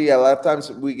technology, a lot of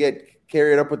times we get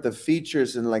carried up with the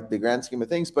features and like the grand scheme of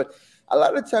things, but a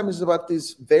lot of times it's about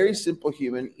these very simple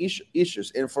human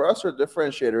issues. And for us, our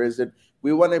differentiator is that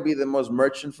we want to be the most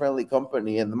merchant-friendly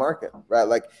company in the market, right?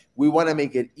 Like we want to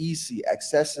make it easy,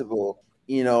 accessible,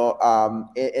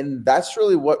 and that's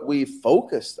really what we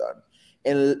focused on.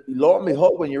 And lo and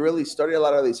behold, when you really study a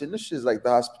lot of these industries, like the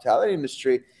hospitality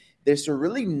industry, there's a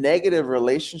really negative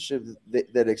relationship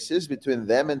that exists between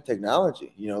them and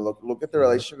technology. Look at the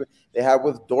relationship they have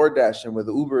with DoorDash and with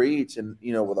Uber Eats and,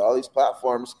 with all these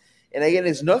platforms. And again,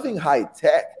 it's nothing high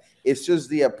tech. It's just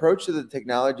the approach that the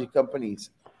technology companies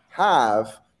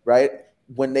have, right,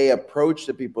 when they approach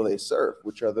the people they serve,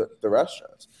 which are the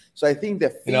restaurants. So I think the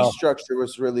fee structure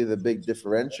was really the big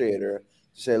differentiator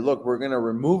to say, look, we're going to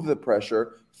remove the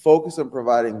pressure, focus on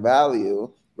providing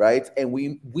value, right? And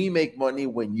we make money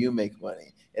when you make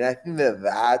money. And I think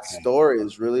that story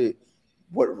is really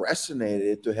what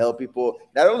resonated to help people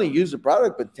not only use the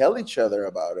product, but tell each other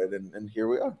about it. And here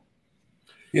we are.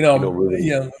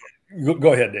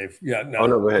 Go ahead, Dave. Yeah. No,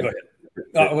 go ahead.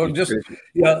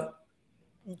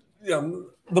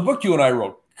 The book you and I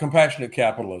wrote, Compassionate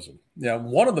Capitalism.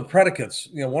 One of the predicates,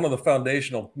 one of the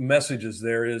foundational messages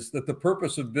there is that the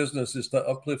purpose of business is to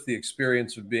uplift the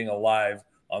experience of being alive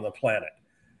on the planet.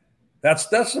 That's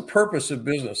the purpose of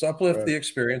business, uplift the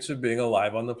experience of being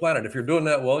alive on the planet. If you're doing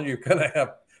that well, you're going to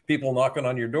have people knocking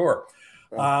on your door.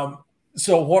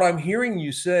 So what I'm hearing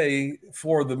you say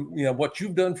for what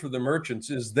you've done for the merchants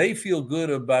is they feel good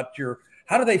about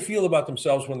how do they feel about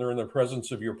themselves when they're in the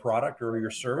presence of your product or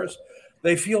your service?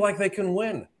 They feel like they can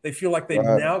win. They feel like they've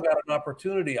now got an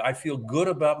opportunity. I feel good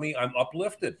about me. I'm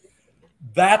uplifted.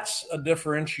 That's a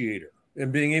differentiator,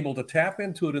 and being able to tap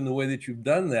into it in the way that you've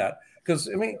done that. Because,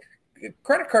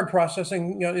 credit card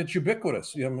processing, it's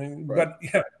ubiquitous. But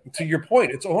to your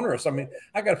point, it's onerous.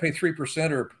 I got to pay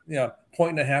 3% or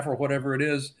 1.5% or whatever it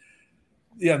is.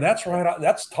 Yeah, that's right.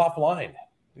 That's top line.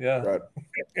 Yeah, right.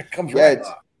 It comes right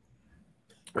off.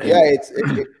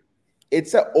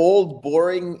 It's an old,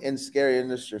 boring, and scary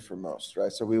industry for most,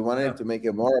 right? So we wanted to make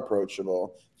it more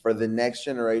approachable for the next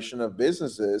generation of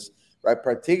businesses, right?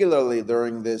 Particularly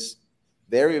during this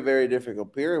very, very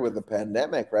difficult period with the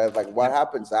pandemic, right? Like what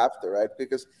happens after, right?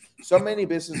 Because so many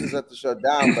businesses have to shut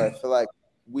down, but I feel like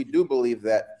we do believe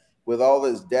that with all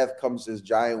this death comes this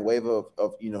giant wave of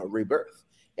rebirth.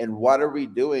 And what are we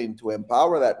doing to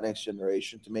empower that next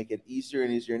generation to make it easier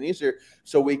and easier and easier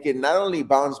so we can not only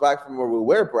bounce back from where we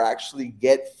were, but actually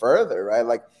get further, right?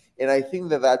 And I think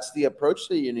that's the approach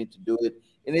that you need to do it.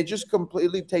 And it just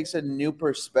completely takes a new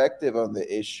perspective on the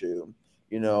issue,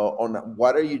 on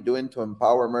what are you doing to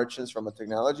empower merchants from a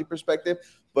technology perspective,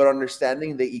 but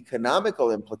understanding the economical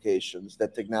implications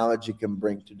that technology can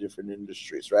bring to different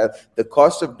industries, right? The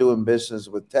cost of doing business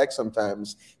with tech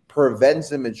sometimes prevents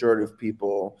the majority of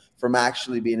people from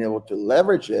actually being able to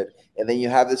leverage it. And then you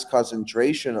have this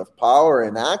concentration of power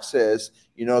and access,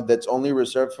 that's only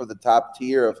reserved for the top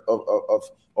tier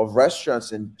of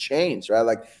restaurants and chains, right?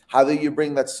 Like, how do you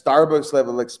bring that Starbucks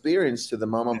level experience to the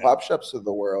mom and pop shops of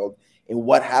the world? And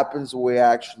what happens when we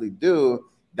actually do?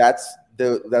 That's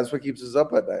what keeps us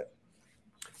up at night.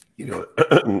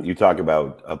 You talk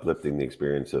about uplifting the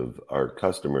experience of our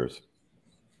customers,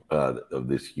 of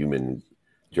this human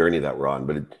journey that we're on,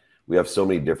 but we have so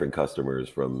many different customers,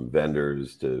 from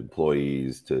vendors to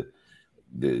employees to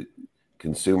the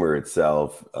consumer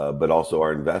itself, but also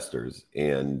our investors.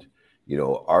 And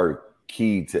our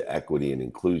key to equity and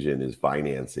inclusion is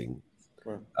financing,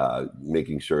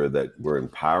 making sure that we're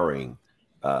empowering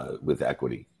with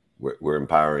equity. We're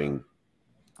empowering,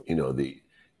 the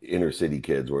inner city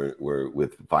kids. We're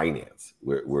with finance.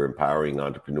 We're empowering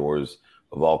entrepreneurs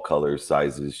of all colors,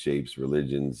 sizes, shapes,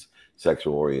 religions,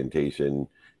 sexual orientation,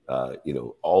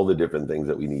 all the different things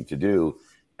that we need to do.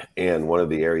 And one of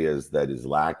the areas that is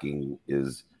lacking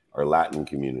is our Latin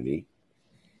community,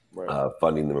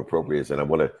 funding them appropriately. And I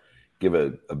want to give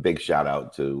a big shout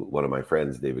out to one of my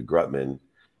friends, David Grutman,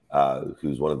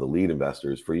 who's one of the lead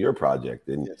investors for your project.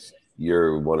 And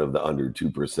you're one of the under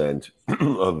 2%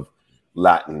 of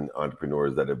Latin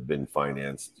entrepreneurs that have been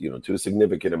financed, to a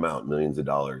significant amount, millions of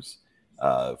dollars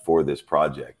for this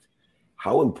project.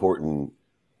 How important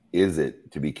is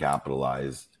it to be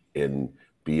capitalized? And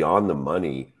beyond the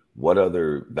money, what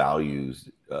other values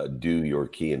do your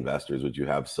key investors, which you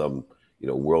have some,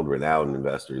 world-renowned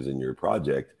investors in your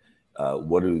project,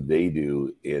 what do they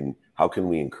do? And how can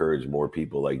we encourage more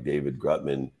people like David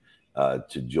Grutman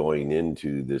to join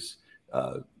into this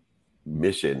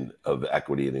mission of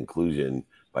equity and inclusion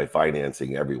by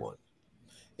financing everyone?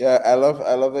 Yeah, I love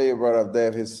that you brought up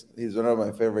Dave. He's one of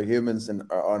my favorite humans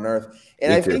on earth,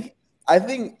 and I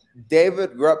think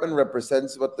David Grutman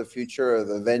represents what the future of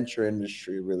the venture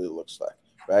industry really looks like,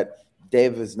 right?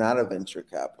 Dave is not a venture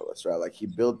capitalist, right? Like, he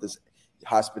built this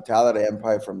hospitality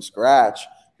empire from scratch,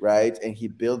 right? And he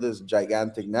built this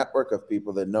gigantic network of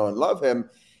people that know and love him.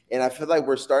 And I feel like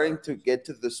we're starting to get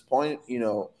to this point,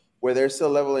 where there's a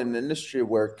level in the industry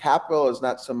where capital is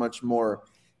not so much more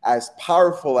as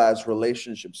powerful as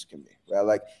relationships can be, right?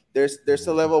 Like, there's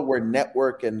a level where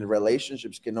network and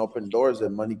relationships can open doors that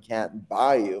money can't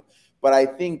buy you. But I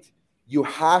think you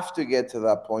have to get to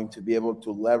that point to be able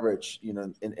to leverage,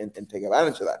 and take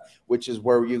advantage of that, which is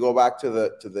where you go back to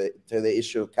the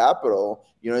issue of capital.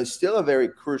 It's still a very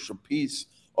crucial piece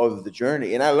of the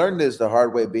journey. And I learned this the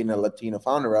hard way being a Latino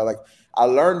founder, right? Like, I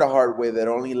learned the hard way that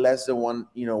only less than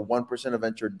 1% of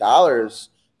venture dollars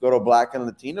go to Black and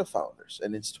Latino founders,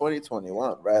 and it's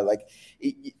 2021, right? Like,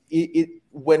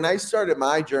 when I started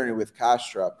my journey with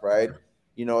Castrop, right,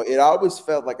 it always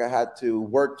felt like I had to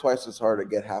work twice as hard to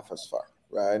get half as far,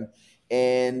 right?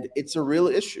 And it's a real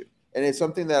issue, and it's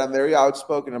something that I'm very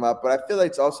outspoken about. But I feel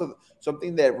like it's also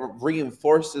something that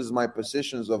reinforces my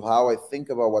positions of how I think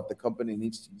about what the company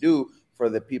needs to do for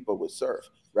the people we serve,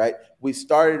 right? We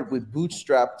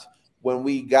bootstrapped. When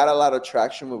we got a lot of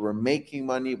traction, we were making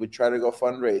money. We tried to go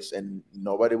fundraise, and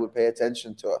nobody would pay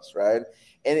attention to us, right?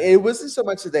 And it wasn't so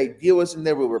much that the idea wasn't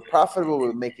there. We were profitable. We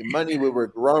were making money. We were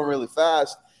growing really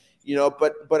fast,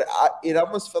 But it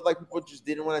almost felt like people just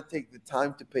didn't want to take the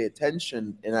time to pay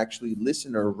attention and actually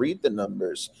listen or read the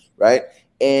numbers, right?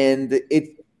 And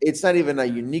it's not even a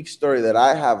unique story that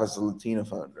I have as a Latino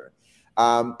founder,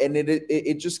 and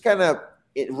it just kind of.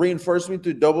 It reinforced me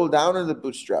to double down on the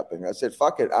bootstrapping. I said,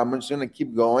 fuck it. I'm just going to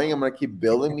keep going. I'm going to keep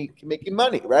building, making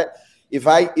money, right? If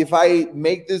I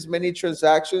make this many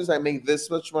transactions, I make this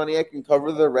much money, I can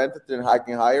cover the rent, and I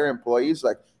can hire employees.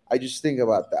 Like, I just think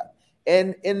about that.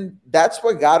 And that's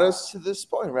what got us to this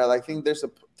point, right? I think there's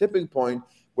a tipping point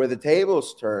where the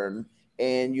tables turn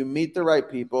and you meet the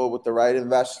right people with the right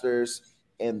investors.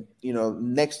 And,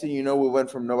 next thing you know, we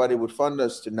went from nobody would fund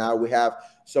us to now we have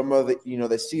some of the,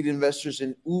 the seed investors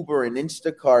in Uber and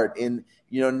Instacart and,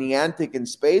 Niantic and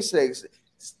SpaceX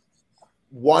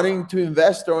wanting to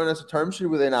invest, throwing us a term sheet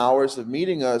within hours of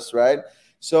meeting us, right?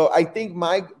 So I think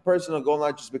my personal goal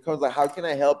now just becomes like, how can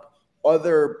I help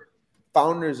other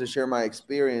founders to share my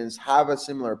experience, have a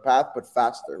similar path, but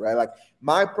faster, right? Like,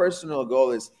 my personal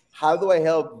goal is, how do I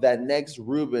help that next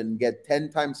Ruben get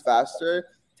 10 times faster,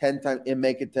 10 times, and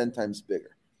make it 10 times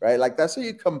bigger, right? Like, that's how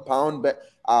you compound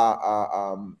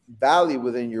value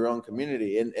within your own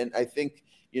community. And I think,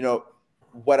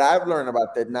 what I've learned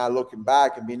about that now, looking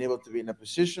back and being able to be in a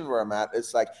position where I'm at,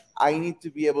 it's like, I need to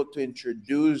be able to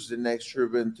introduce the next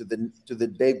Ruben to the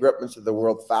Dave Grutmans of the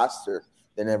world faster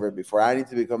than ever before. I need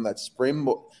to become that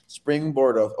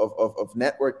springboard of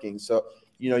networking. So,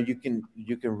 you can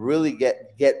really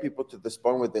get people to this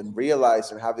point where they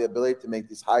realize and have the ability to make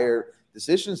these higher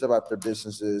decisions about their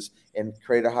businesses and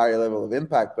create a higher level of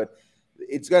impact. But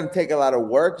it's going to take a lot of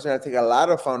work. It's going to take a lot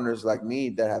of founders like me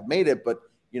that have made it. But,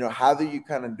 how do you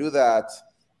kind of do that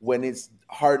when it's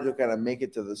hard to kind of make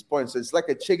it to this point? So it's like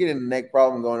a chicken and egg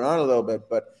problem going on a little bit.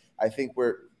 But I think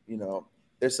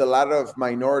there's a lot of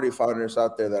minority founders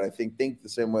out there that I think the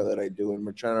same way that I do. And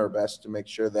we're trying our best to make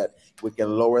sure that we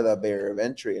can lower that barrier of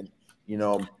entry and,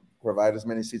 provide as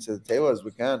many seats at the table as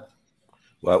we can.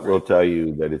 Well, we'll tell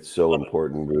you that it's so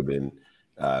important, Ruben,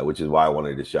 which is why I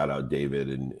wanted to shout out David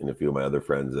and a few of my other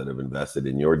friends that have invested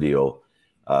in your deal.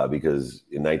 Because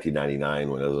in 1999,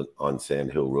 when I was on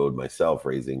Sand Hill Road myself,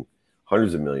 raising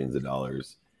hundreds of millions of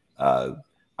dollars,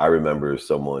 I remember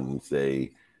someone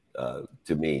say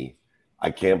to me,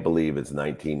 I can't believe it's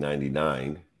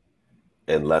 1999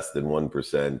 and less than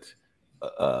 1%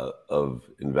 of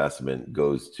investment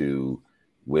goes to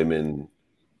women,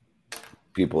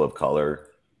 people of color,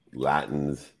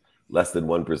 Latins, less than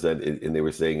 1%. And they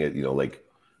were saying it, like,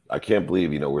 I can't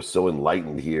believe, we're so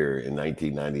enlightened here in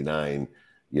 1999.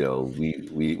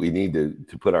 We need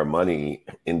to put our money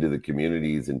into the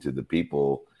communities, into the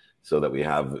people so that we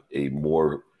have a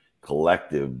more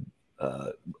collective,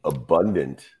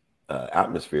 abundant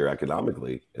atmosphere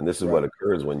economically. And this is what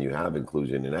occurs when you have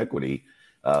inclusion and equity,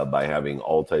 by having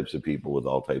all types of people with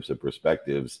all types of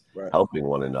perspectives helping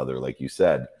one another, like you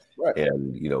said.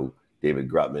 And, David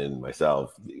Grutman,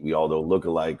 myself, we all don't look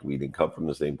alike. We didn't come from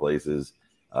the same places,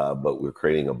 but we're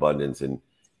creating abundance. And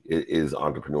it is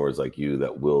entrepreneurs like you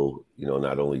that will,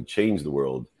 not only change the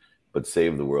world, but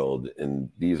save the world. And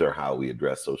these are how we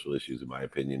address social issues, in my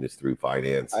opinion, is through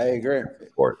finance. I agree.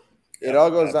 Support. It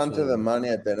all goes down to the money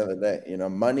at the end of the day.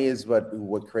 Money is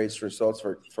what creates results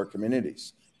for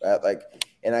communities, right?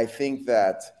 And I think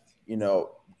that, you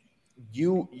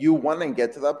want to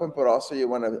get to that point, but also you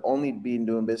want to only be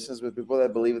doing business with people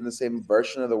that believe in the same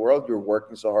version of the world you're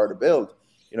working so hard to build.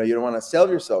 You don't want to sell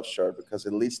yourself short, because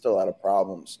it leads to a lot of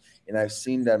problems. And I've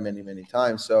seen that many, many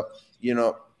times. So,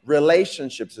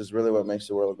 relationships is really what makes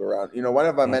the world go round. One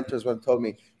of my mentors once told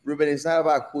me, Ruben, it's not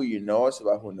about who you know, it's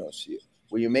about who knows you.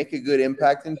 When you make a good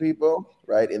impact in people,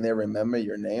 right, and they remember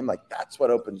your name, that's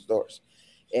what opens doors.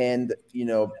 And,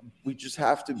 we just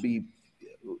have to be,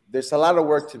 there's a lot of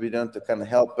work to be done to kind of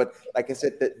help. But like I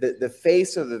said, the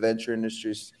face of the venture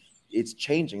industry, it's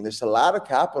changing. There's a lot of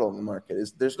capital in the market.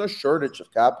 There's no shortage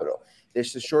of capital.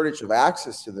 There's a shortage of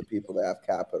access to the people that have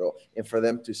capital, and for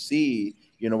them to see,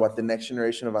 what the next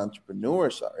generation of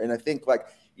entrepreneurs are. And I think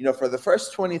for the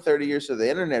first 20, 30 years of the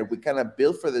internet, we kind of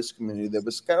built for this community that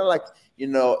was kind of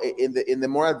in the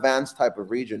more advanced type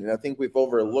of region. And I think we've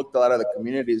overlooked a lot of the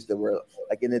communities that were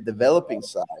in the developing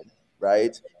side,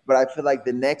 right? But I feel like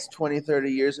the next 20,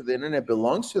 30 years of the internet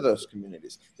belongs to those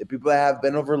communities, the people that have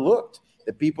been overlooked,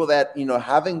 the people that,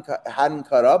 hadn't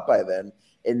caught up by then.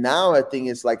 And now I think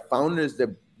it's founders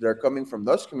that are coming from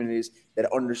those communities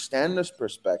that understand those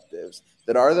perspectives,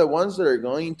 that are the ones that are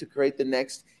going to create the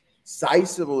next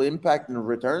sizable impact and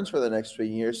returns for the next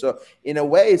 20 years. So in a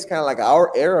way, it's kind of like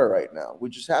our era right now. We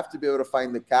just have to be able to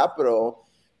find the capital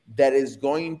that is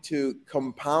going to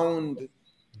compound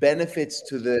benefits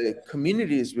to the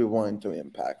communities we want to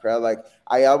impact, right?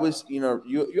 I always,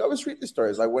 you always read the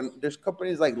stories, when there's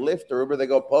companies like Lyft or Uber, they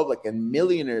go public and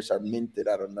millionaires are minted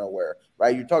out of nowhere,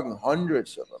 right? You're talking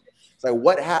hundreds of them. It's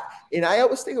and I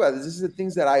always think about this. This is the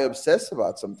things that I obsess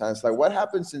about sometimes. What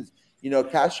happens since,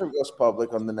 Castro goes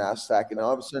public on the NASDAQ, and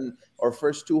all of a sudden our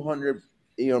first 200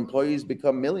 employees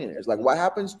become millionaires. What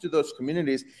happens to those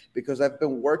communities? Because I've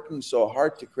been working so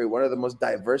hard to create one of the most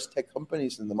diverse tech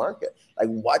companies in the market.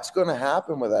 What's going to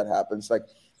happen when that happens?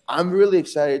 I'm really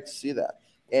excited to see that.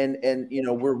 And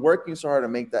we're working so hard to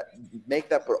make that,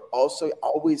 but also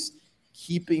always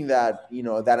keeping that,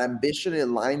 that ambition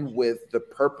in line with the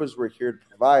purpose we're here to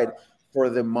provide for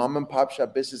the mom and pop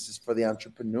shop businesses, for the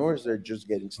entrepreneurs that are just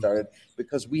getting started,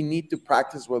 because we need to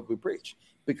practice what we preach.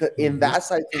 Because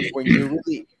that's, I think, when you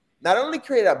really not only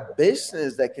create a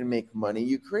business that can make money,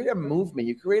 you create a movement,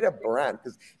 you create a brand,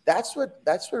 because that's what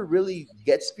really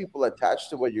gets people attached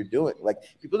to what you're doing.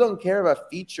 People don't care about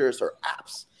features or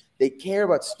apps. They care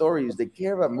about stories. They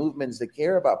care about movements. They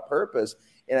care about purpose.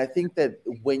 And I think that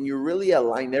when you really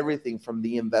align everything from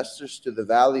the investors to the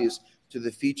values to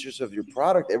the features of your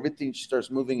product, everything starts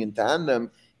moving in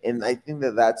tandem. And I think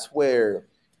that that's where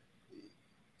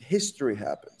history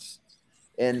happens.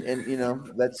 And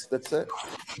that's it.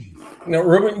 Now,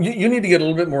 Ruben, you need to get a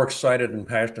little bit more excited and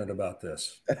passionate about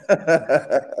this.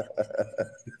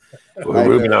 Well,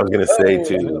 Ruben, I was going to say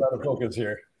too. A lot of focus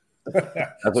here.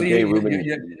 That's okay, Ruben.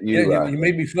 You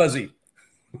made me fuzzy.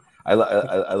 I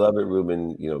love it,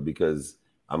 Ruben. Because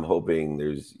I'm hoping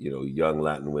there's young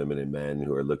Latin women and men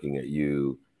who are looking at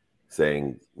you,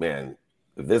 saying, "Man,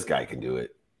 if this guy can do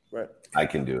it, right, I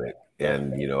can do it."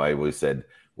 And I always said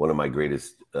one of my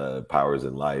greatest powers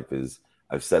in life is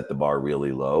I've set the bar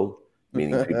really low,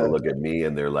 meaning people look at me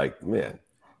and they're like, "Man,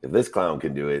 if this clown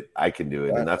can do it, I can do it."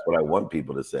 Right. And that's what I want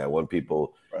people to say. I want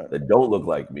people that don't look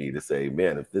like me to say,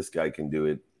 "Man, if this guy can do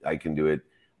it, I can do it."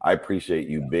 I appreciate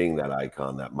you being that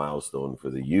icon, that milestone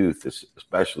for the youth,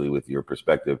 especially with your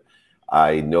perspective.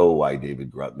 I know why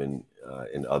David Grutman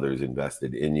and others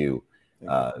invested in you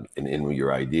and in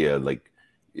your idea.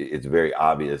 It's very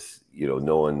obvious,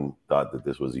 no one thought that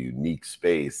this was a unique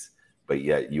space, but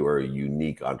yet you are a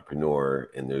unique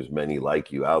entrepreneur, and there's many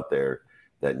like you out there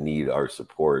that need our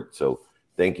support. So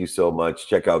thank you so much.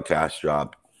 Check out Cash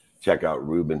Drop. Check out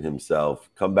Ruben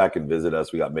himself. Come back and visit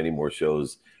us. We got many more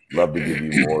shows. Love to give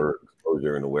you more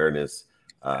exposure and awareness,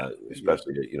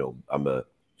 especially that, I'm a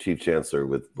chief chancellor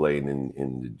with Blaine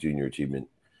in the Junior Achievement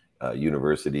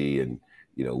University. And,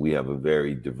 we have a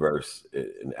very diverse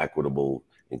and equitable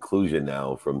inclusion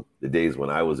now from the days when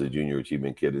I was a junior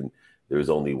achievement kid and there was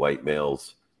only white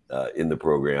males in the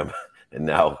program. And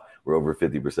now we're over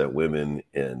 50% women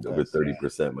and over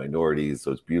 30% minorities.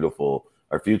 So it's beautiful.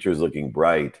 Our future is looking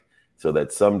bright, so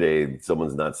that someday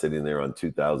someone's not sitting there on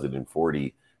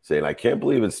 2040 saying, I can't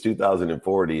believe it's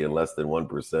 2040 and less than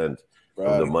 1%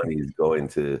 of the money is going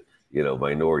to,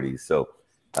 minorities. So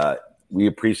we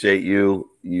appreciate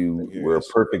you. You were a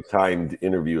perfect timed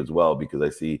interview as well, because I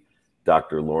see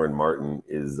Dr. Loren Martin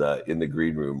is in the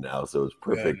green room now. So it's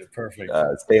perfect. Good, perfect.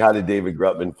 Say hi to David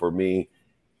Grutman for me.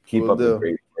 Keep Will up do. the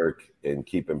great work and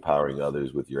keep empowering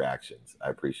others with your actions. I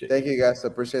appreciate it. Thank you, guys. I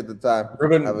appreciate the time.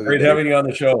 Ruben, great having you on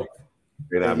the show.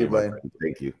 Great having you, Blaine.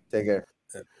 Thank you. Take care.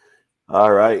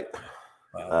 All right.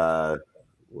 Wow.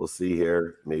 We'll see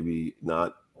here. Maybe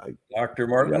not. Dr.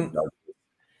 Martin.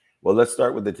 Well, let's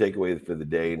start with the takeaway for the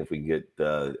day. And if we can get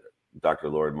Dr.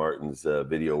 Loren Martin's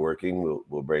video working,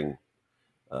 we'll bring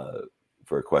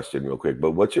for a question real quick.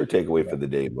 But what's your takeaway for the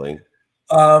day, Blaine?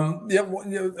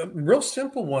 A real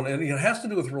simple one, and it has to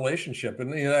do with relationship.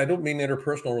 And I don't mean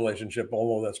interpersonal relationship,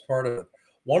 although that's part of it.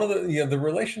 One of the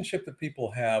relationship that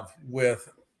people have with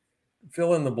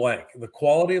fill in the blank. The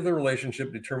quality of the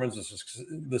relationship determines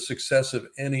the success of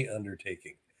any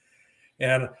undertaking.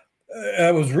 And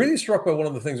I was really struck by one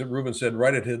of the things that Ruben said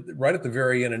right at the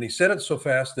very end, and he said it so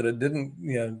fast that it didn't,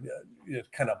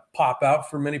 kind of pop out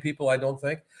for many people, I don't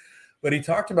think. But he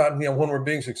talked about, when we're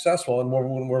being successful and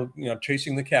when we're,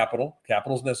 chasing the capital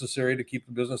is necessary to keep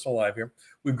the business alive here.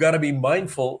 We've got to be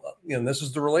mindful, and this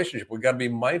is the relationship. We've got to be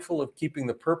mindful of keeping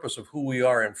the purpose of who we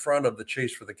are in front of the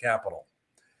chase for the capital.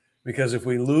 Because if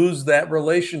we lose that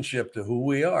relationship to who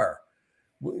we are,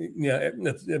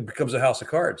 it becomes a house of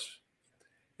cards.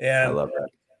 And I love that.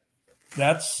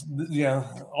 That's,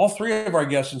 all three of our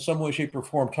guests in some way, shape, or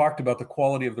form talked about the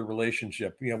quality of the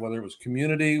relationship, whether it was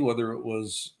community, whether it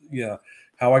was,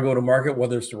 how I go to market,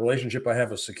 whether it's the relationship I have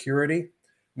with security,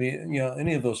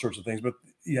 any of those sorts of things. But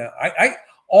I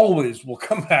always will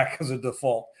come back as a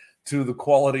default to the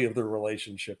quality of the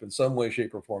relationship in some way,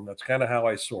 shape, or form. That's kind of how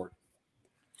I sort.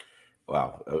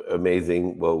 Wow,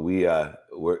 amazing. Well, we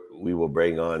will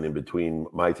bring on, in between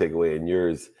my takeaway and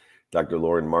yours, Dr.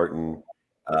 Loren Martin,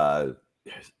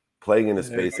 playing in a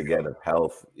space again of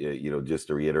health. Just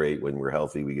to reiterate, when we're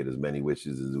healthy, we get as many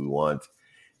wishes as we want,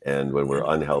 and when we're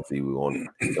unhealthy, we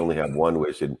only have one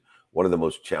wish. And one of the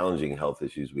most challenging health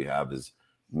issues we have is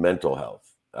mental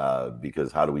health,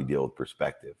 because how do we deal with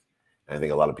perspective? And I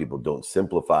think a lot of people don't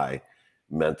simplify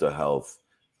mental health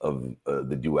of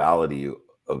the duality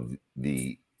of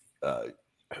the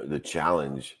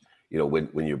challenge.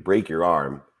 When you break your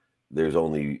arm, there's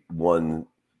only one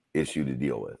issue to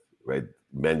deal with, right?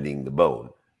 Mending the bone.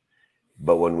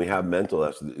 But when we have mental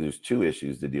health, there's two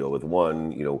issues to deal with.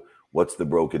 One, what's the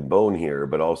broken bone here?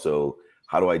 But also,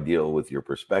 how do I deal with your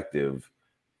perspective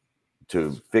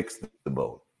to fix the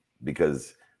bone?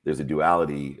 Because there's a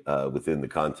duality within the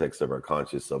context of our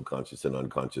conscious, subconscious, and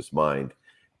unconscious mind.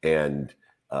 And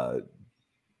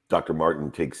Dr.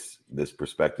 Martin takes this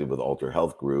perspective with Alter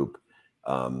Health Group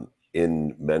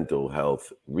in mental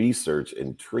health research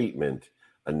and treatment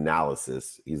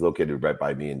analysis. He's located right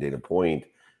by me in Dana Point.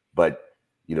 But,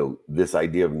 this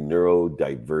idea of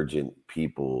neurodivergent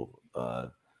people,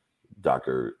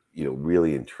 Doctor,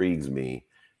 really intrigues me.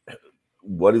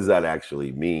 What does that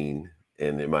actually mean?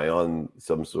 And am I on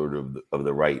some sort of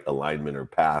the right alignment or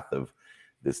path of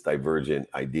this divergent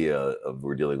idea of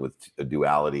we're dealing with a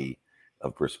duality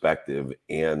of perspective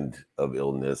and of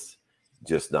illness,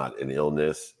 just not an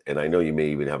illness? And I know you may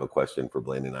even have a question for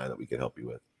Blaine and I that we can help you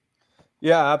with.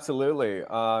 Yeah, absolutely.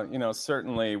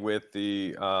 Certainly with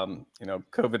the,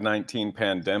 COVID-19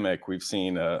 pandemic, we've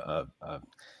seen a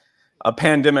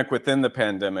pandemic within the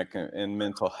pandemic in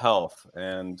mental health.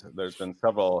 And there's been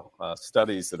several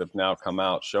studies that have now come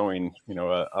out showing,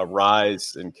 a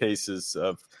rise in cases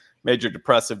of major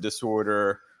depressive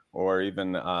disorder or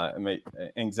even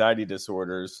anxiety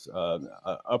disorders,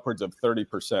 upwards of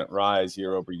 30% rise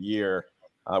year over year,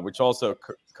 which also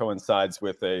coincides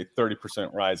with a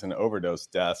 30% rise in overdose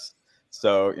deaths.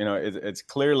 So, it's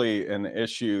clearly an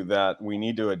issue that we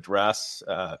need to address,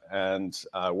 and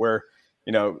where,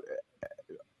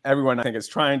 everyone I think is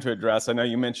trying to address. I know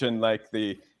you mentioned like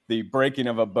the breaking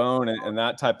of a bone and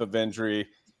that type of injury.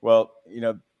 Well,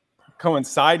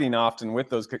 coinciding often with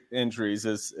those injuries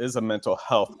is a mental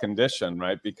health condition,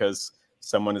 right? Because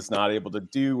someone is not able to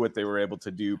do what they were able to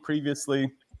do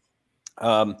previously.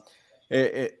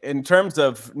 In terms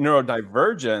of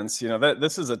neurodivergence, that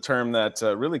this is a term that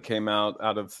really came out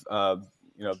of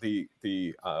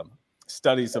the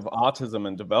studies of autism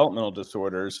and developmental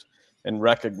disorders, in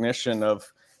recognition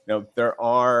of there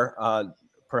are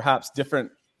perhaps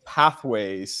different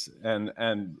pathways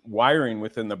and wiring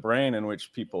within the brain in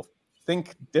which people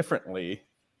think differently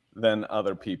than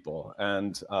other people.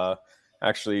 And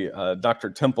actually, Dr.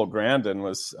 Temple Grandin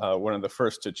was one of the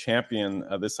first to champion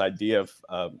this idea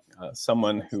of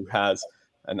someone who has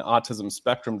an autism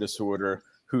spectrum disorder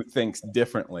who thinks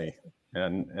differently,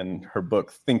 and her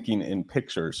book Thinking in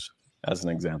Pictures as an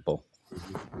example.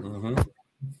 Mm-hmm.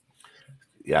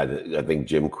 Yeah, I think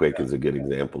Jim Quick is a good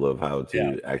example of how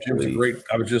to actually. Great.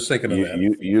 I was just thinking of that.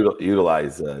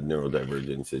 Utilize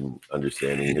neurodivergence in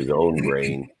understanding his own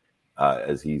brain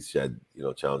as he's had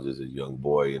challenges as a young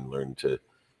boy, and learned to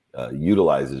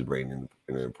utilize his brain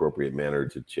in an appropriate manner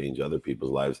to change other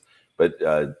people's lives. But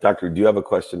Doctor, do you have a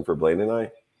question for Blaine and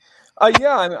I?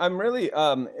 Yeah, I'm really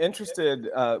interested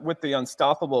with the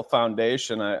Unstoppable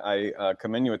Foundation. I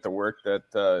commend you with the work that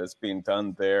is being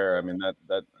done there. I mean,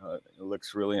 that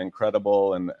looks really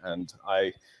incredible. And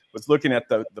I was looking at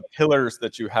the pillars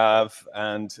that you have,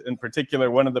 and in particular,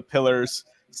 one of the pillars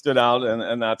stood out,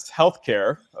 and that's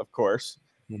healthcare, of course.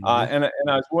 Mm-hmm. And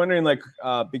I was wondering,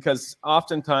 because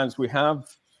oftentimes we have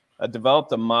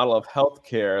developed a model of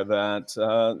healthcare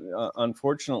that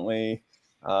unfortunately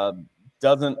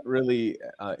doesn't really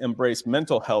embrace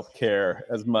mental health care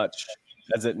as much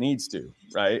as it needs to,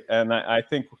 right? And I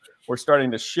think we're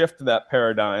starting to shift that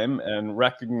paradigm and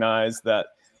recognize that,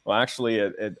 well, actually,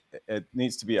 it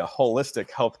needs to be a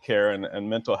holistic health care, and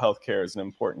mental health care is an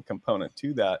important component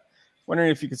to that.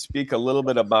 Wondering if you could speak a little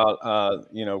bit about,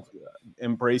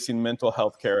 embracing mental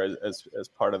health care as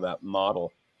part of that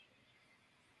model.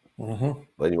 Mm-hmm.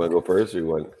 Blaine, you want to go first, or you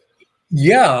want?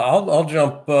 Yeah, I'll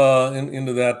jump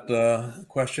into that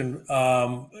question.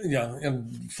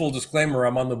 And full disclaimer,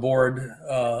 I'm on the board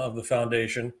of the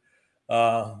foundation,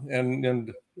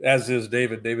 and as is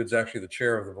David. David's actually the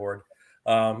chair of the board,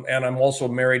 and I'm also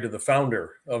married to the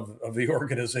founder of the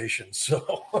organization.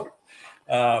 So,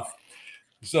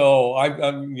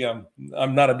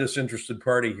 I'm not a disinterested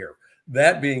party here.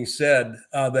 That being said,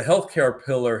 the healthcare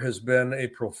pillar has been a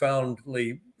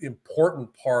profoundly important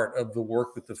part of the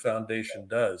work that the foundation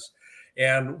does.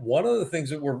 And one of the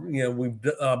things that we've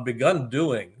begun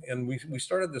doing, and we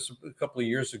started this a couple of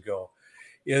years ago,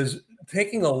 is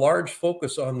taking a large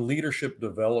focus on leadership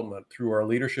development through our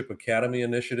Leadership Academy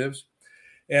initiatives.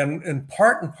 And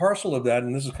part and parcel of that,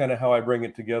 and this is kind of how I bring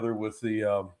it together with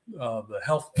the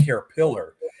healthcare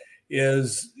pillar,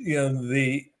 is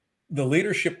the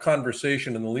leadership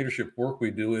conversation and the leadership work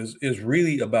we do is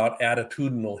really about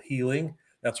attitudinal healing.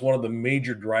 That's one of the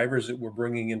major drivers that we're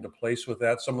bringing into place with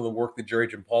that. Some of the work that Jerry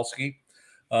Jampolsky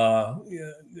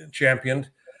championed,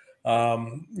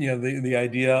 the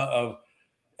idea of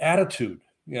attitude,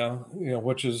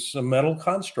 which is a mental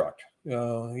construct.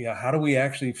 How do we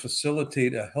actually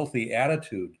facilitate a healthy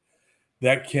attitude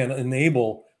that can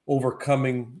enable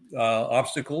overcoming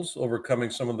obstacles,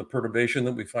 overcoming some of the perturbation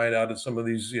that we find out in some of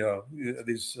these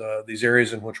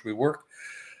areas in which we work.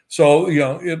 So,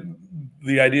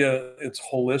 the idea, it's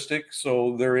holistic.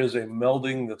 So there is a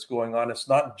melding that's going on. It's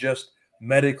not just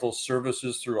medical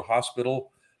services through a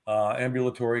hospital,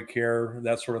 ambulatory care,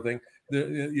 that sort of thing.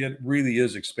 It really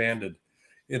is expanded.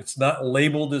 It's not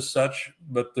labeled as such,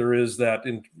 but there is that,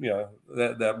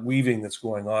 that weaving that's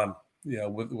going on,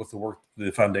 with the work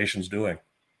the foundation's doing.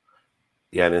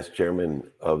 Yeah, and as chairman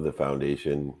of the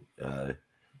foundation,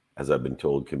 as I've been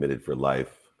told, committed for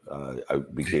life. I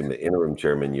became the interim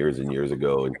chairman years and years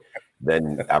ago. And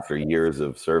then after years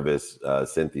of service,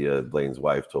 Cynthia, Blaine's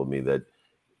wife, told me that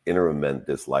interim meant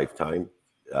this lifetime.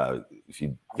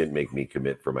 She didn't make me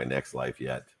commit for my next life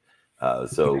yet. But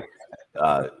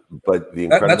the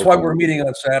incredible that's why we're meeting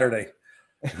on Saturday.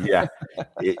 Yeah,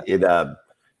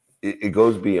 it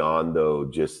goes beyond, though,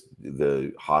 just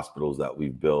the hospitals that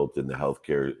we've built and the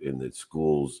healthcare in the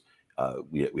schools.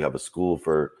 We have a school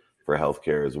for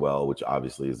healthcare as well, which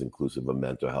obviously is inclusive of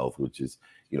mental health, which is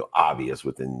obvious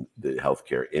within the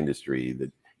healthcare industry,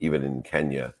 that even in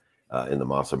Kenya, in the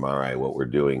Masai Mara, what we're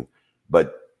doing.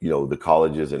 But the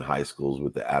colleges and high schools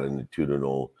with the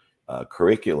attitudinal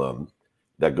curriculum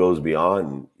that goes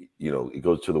beyond, it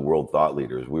goes to the world thought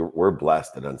leaders. We're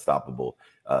blessed and Unstoppable.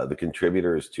 The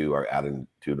contributors to our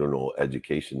attitudinal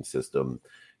education system,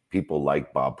 people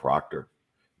like Bob Proctor,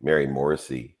 Mary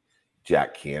Morrissey,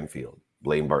 Jack Canfield,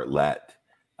 Blaine Bartlett,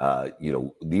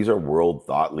 these are world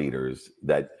thought leaders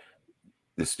that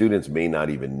the students may not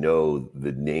even know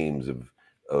the names of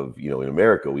in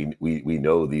America. We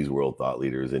know these world thought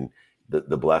leaders and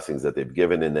the blessings that they've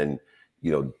given. And then,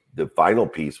 the final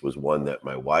piece was one that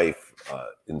my wife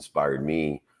inspired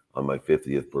me on my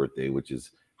 50th birthday, which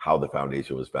is how the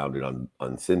foundation was founded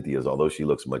on Cynthia's, although she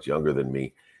looks much younger than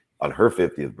me. On her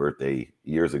 50th birthday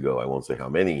years ago, I won't say how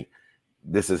many,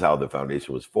 this is how the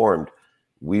foundation was formed.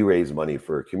 we raise money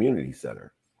for a community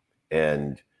center.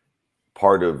 And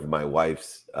part of my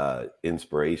wife's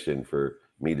inspiration for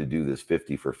me to do this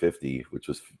 50 for 50, which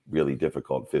was really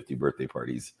difficult, 50 birthday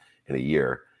parties in a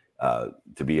year,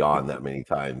 to be on that many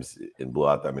times and blow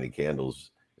out that many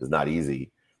candles is not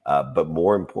easy. But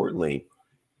more importantly,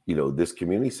 this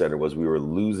community center was, we were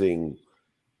losing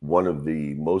one of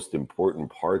the most important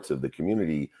parts of the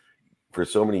community. For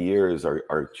so many years,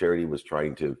 our charity was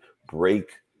trying to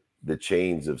break the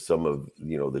chains of some of,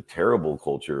 the terrible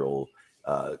cultural,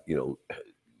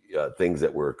 things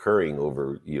that were occurring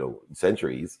over,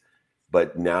 centuries.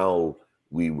 But now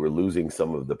we were losing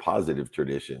some of the positive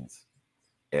traditions,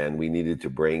 and we needed to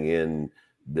bring in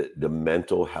the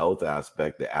mental health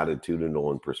aspect, the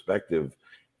attitudinal and perspective,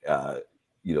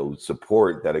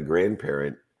 support that a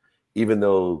grandparent, even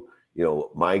though,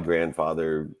 my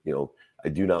grandfather, I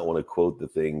do not want to quote the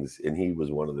things, and he was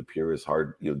one of the purest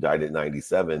heart, died at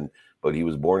 97, but he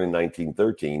was born in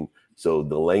 1913. So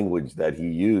the language that he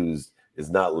used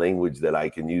is not language that I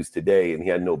can use today. And he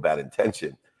had no bad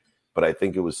intention, but I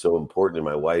think it was so important. And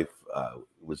my wife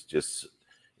was just,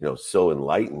 so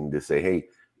enlightened to say, hey,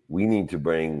 we need to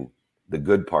bring the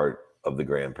good part of the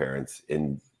grandparents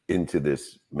into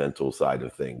this mental side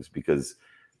of things, because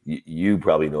you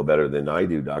probably know better than I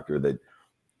do, doctor, that,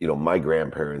 my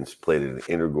grandparents played an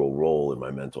integral role in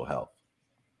my mental health.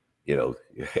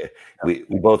 We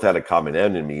both had a common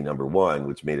enemy, number one,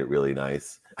 which made it really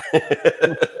nice.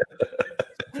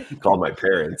 Called my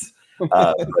parents.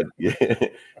 But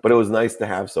it was nice to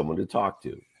have someone to talk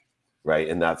to. Right.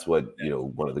 And that's what,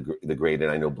 one of the great,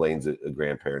 and I know Blaine's a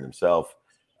grandparent himself,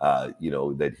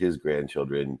 that his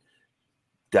grandchildren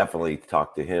definitely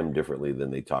talk to him differently than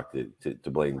they talk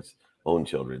to Blaine's own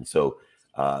children. So,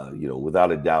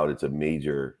 without a doubt, it's a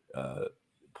major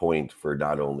point for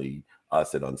not only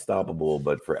us at Unstoppable,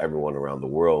 but for everyone around the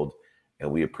world.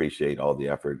 And we appreciate all the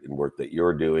effort and work that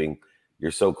you're doing.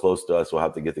 You're so close to us. We'll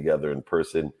have to get together in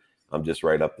person. I'm just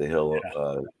right up the hill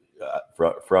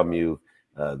from you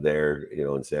there,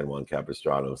 in San Juan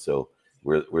Capistrano. So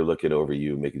we're looking over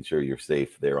you, making sure you're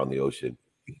safe there on the ocean.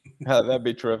 That'd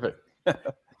be terrific.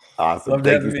 Awesome. Love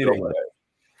Thank you so much.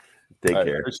 Take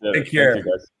care. Take care. Thank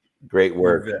you, guys. Great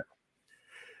work.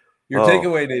 Your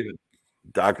takeaway, David.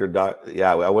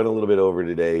 Yeah, I went a little bit over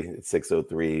today. It's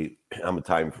 6:03. I'm a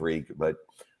time freak, but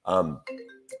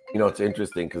it's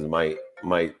interesting because my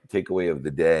takeaway of the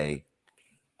day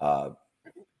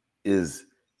is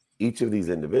each of these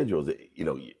individuals.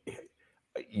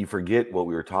 You forget what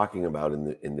we were talking about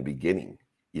in the beginning.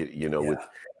 With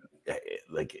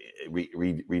like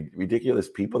ridiculous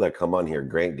people that come on here,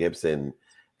 Grant Gibson,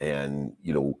 and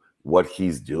what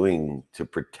he's doing to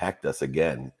protect us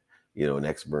again. An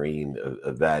ex-Marine,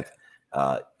 a vet,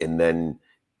 and then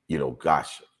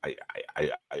gosh,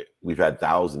 we've had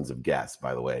thousands of guests,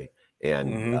 by the way,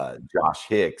 and Josh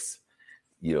Hicks,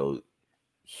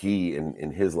 he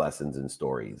in his lessons and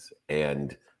stories,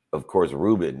 and of course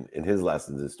Ruben in his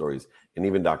lessons and stories, and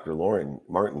even Dr. Loren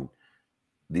Martin,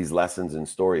 these lessons and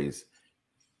stories.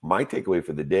 My takeaway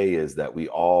for the day is that we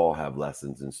all have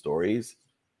lessons and stories,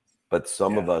 but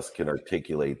some of us can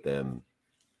articulate them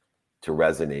to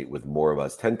resonate with more of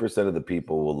us. 10% of the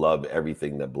people will love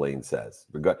everything that Blaine says.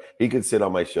 He could sit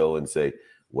on my show and say,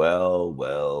 well.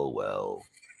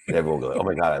 And everyone will go, oh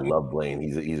my God, I love Blaine.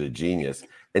 He's a genius.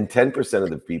 And 10%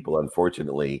 of the people,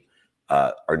 unfortunately,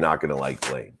 are not going to like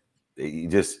Blaine.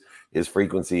 His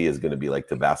frequency is going to be like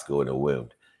Tabasco in a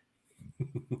wound.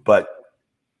 But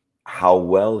how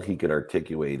well he can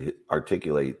articulate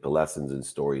the lessons and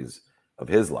stories of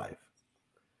his life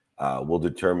will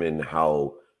determine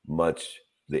how much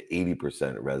the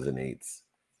 80% resonates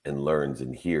and learns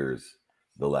and hears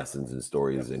the lessons and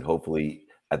stories. And hopefully,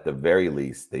 at the very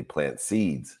least, they plant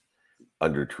seeds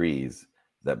under trees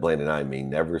that Blaine and I may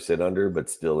never sit under, but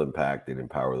still impact and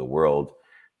empower the world.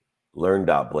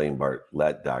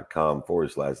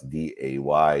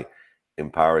 learn.blainebartlett.com/DAY,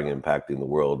 empowering and impacting the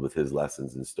world with his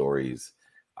lessons and stories.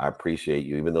 I appreciate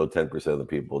you, even though 10% of the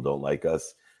people don't like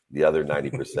us. The other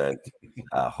 90%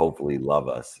 hopefully love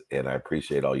us. And I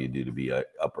appreciate all you do to be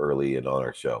up early and on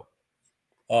our show.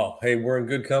 Oh, hey, we're in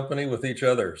good company with each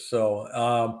other. So,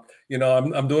 I'm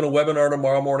doing a webinar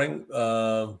tomorrow morning,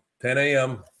 10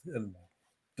 a.m. and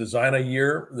design a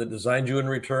year that designed you in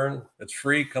return. It's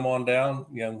free. Come on down.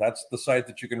 That's the site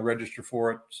that you can register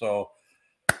for it. So,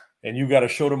 and you got a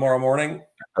show tomorrow morning.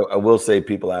 I will say,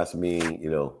 people ask me,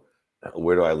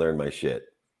 where do I learn my shit?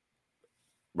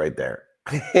 Right there.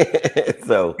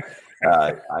 So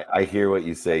I hear what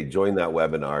you say. Join that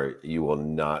webinar. You will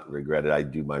not regret it. I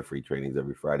do my free trainings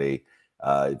every Friday.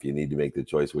 If you need to make the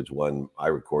choice which one, I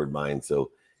record mine.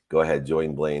 So go ahead,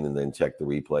 join Blaine, and then check the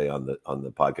replay on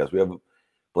the podcast. We have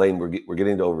Blaine. We're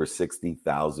getting to over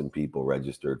 60,000 people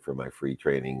registered for my free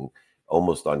training,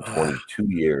 almost on 22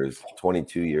 years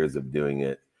of doing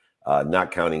it,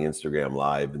 not counting Instagram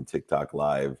Live and TikTok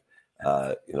Live,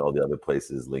 all the other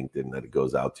places, LinkedIn, that it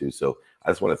goes out to. So I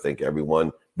just want to thank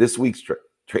everyone. This week's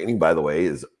training, by the way,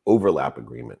 is overlap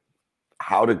agreement,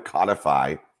 how to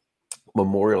codify,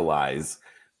 memorialize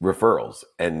referrals.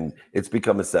 And it's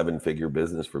become a 7-figure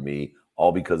business for me,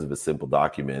 all because of a simple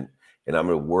document. And I'm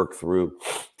going to work through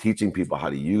teaching people how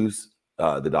to use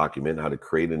the document, how to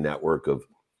create a network of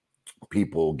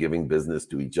people giving business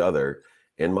to each other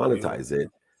and monetize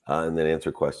it, and then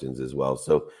answer questions as well.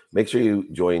 So make sure you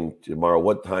join tomorrow.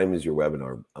 What time is your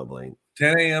webinar, Blaine?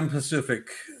 10 a.m. Pacific.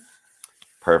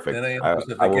 Perfect. 10 a.m.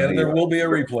 Pacific. There will be a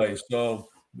replay. So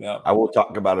yeah, I will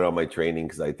talk about it on my training,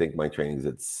 because I think my training is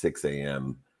at 6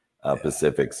 a.m.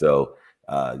 Pacific. So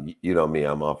you know me,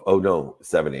 I'm off. Oh no,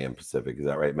 7 a.m. Pacific. Is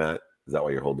that right, Matt? Is that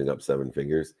why you're holding up 7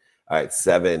 fingers? All right,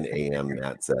 7 a.m.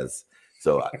 Matt says.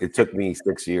 So it took me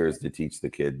 6 years to teach the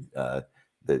kid.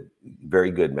 That very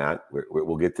good, Matt.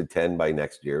 We'll get to 10 by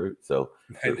next year. So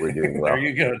we're doing well. There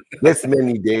you go. This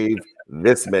many, Dave.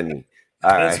 This many.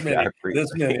 All right. This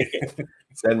many.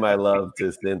 Send my love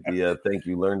to Cynthia. Thank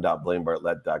you.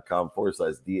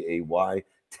 learn.blainebartlett.com/DAY.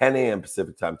 10 a.m.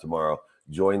 Pacific time tomorrow.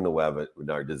 Join the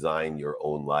webinar. Design your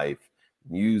own life.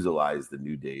 Utilize the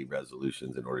new day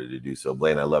resolutions in order to do so.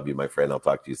 Blaine, I love you, my friend. I'll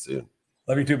talk to you soon.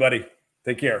 Love you too, buddy.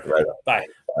 Take care. Right. Bye.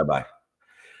 Bye-bye.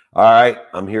 All right.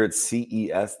 I'm here at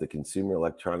CES, the Consumer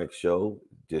Electronics Show,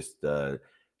 just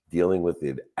dealing with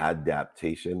the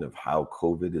adaptation of how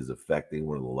COVID is affecting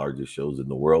one of the largest shows in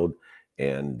the world.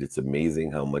 And it's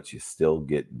amazing how much you still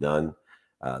get done.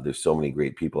 There's so many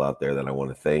great people out there that I want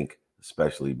to thank,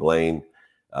 especially Blaine.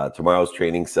 Tomorrow's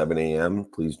training, 7 a.m.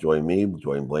 Please join me.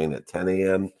 Join Blaine at 10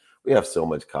 a.m. We have so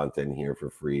much content here for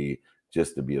free,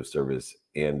 just to be of service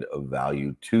and of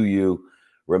value to you.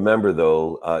 Remember,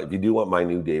 though, if you do want my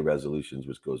new day resolutions,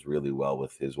 which goes really well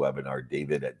with his webinar,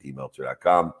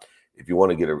 david@dmeltzer.com. If you want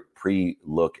to get a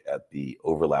pre-look at the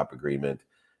overlap agreement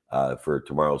for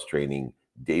tomorrow's training,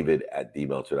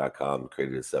 david@dmeltzer.com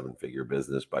created a 7-figure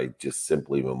business by just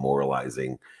simply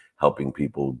memorializing, helping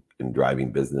people and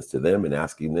driving business to them and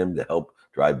asking them to help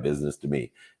drive business to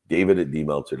me.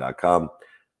 david@dmeltzer.com.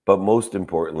 But most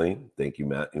importantly, thank you,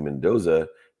 Matt Mendoza.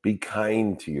 Be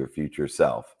kind to your future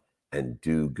self and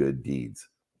do good deeds.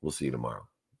 We'll see you tomorrow.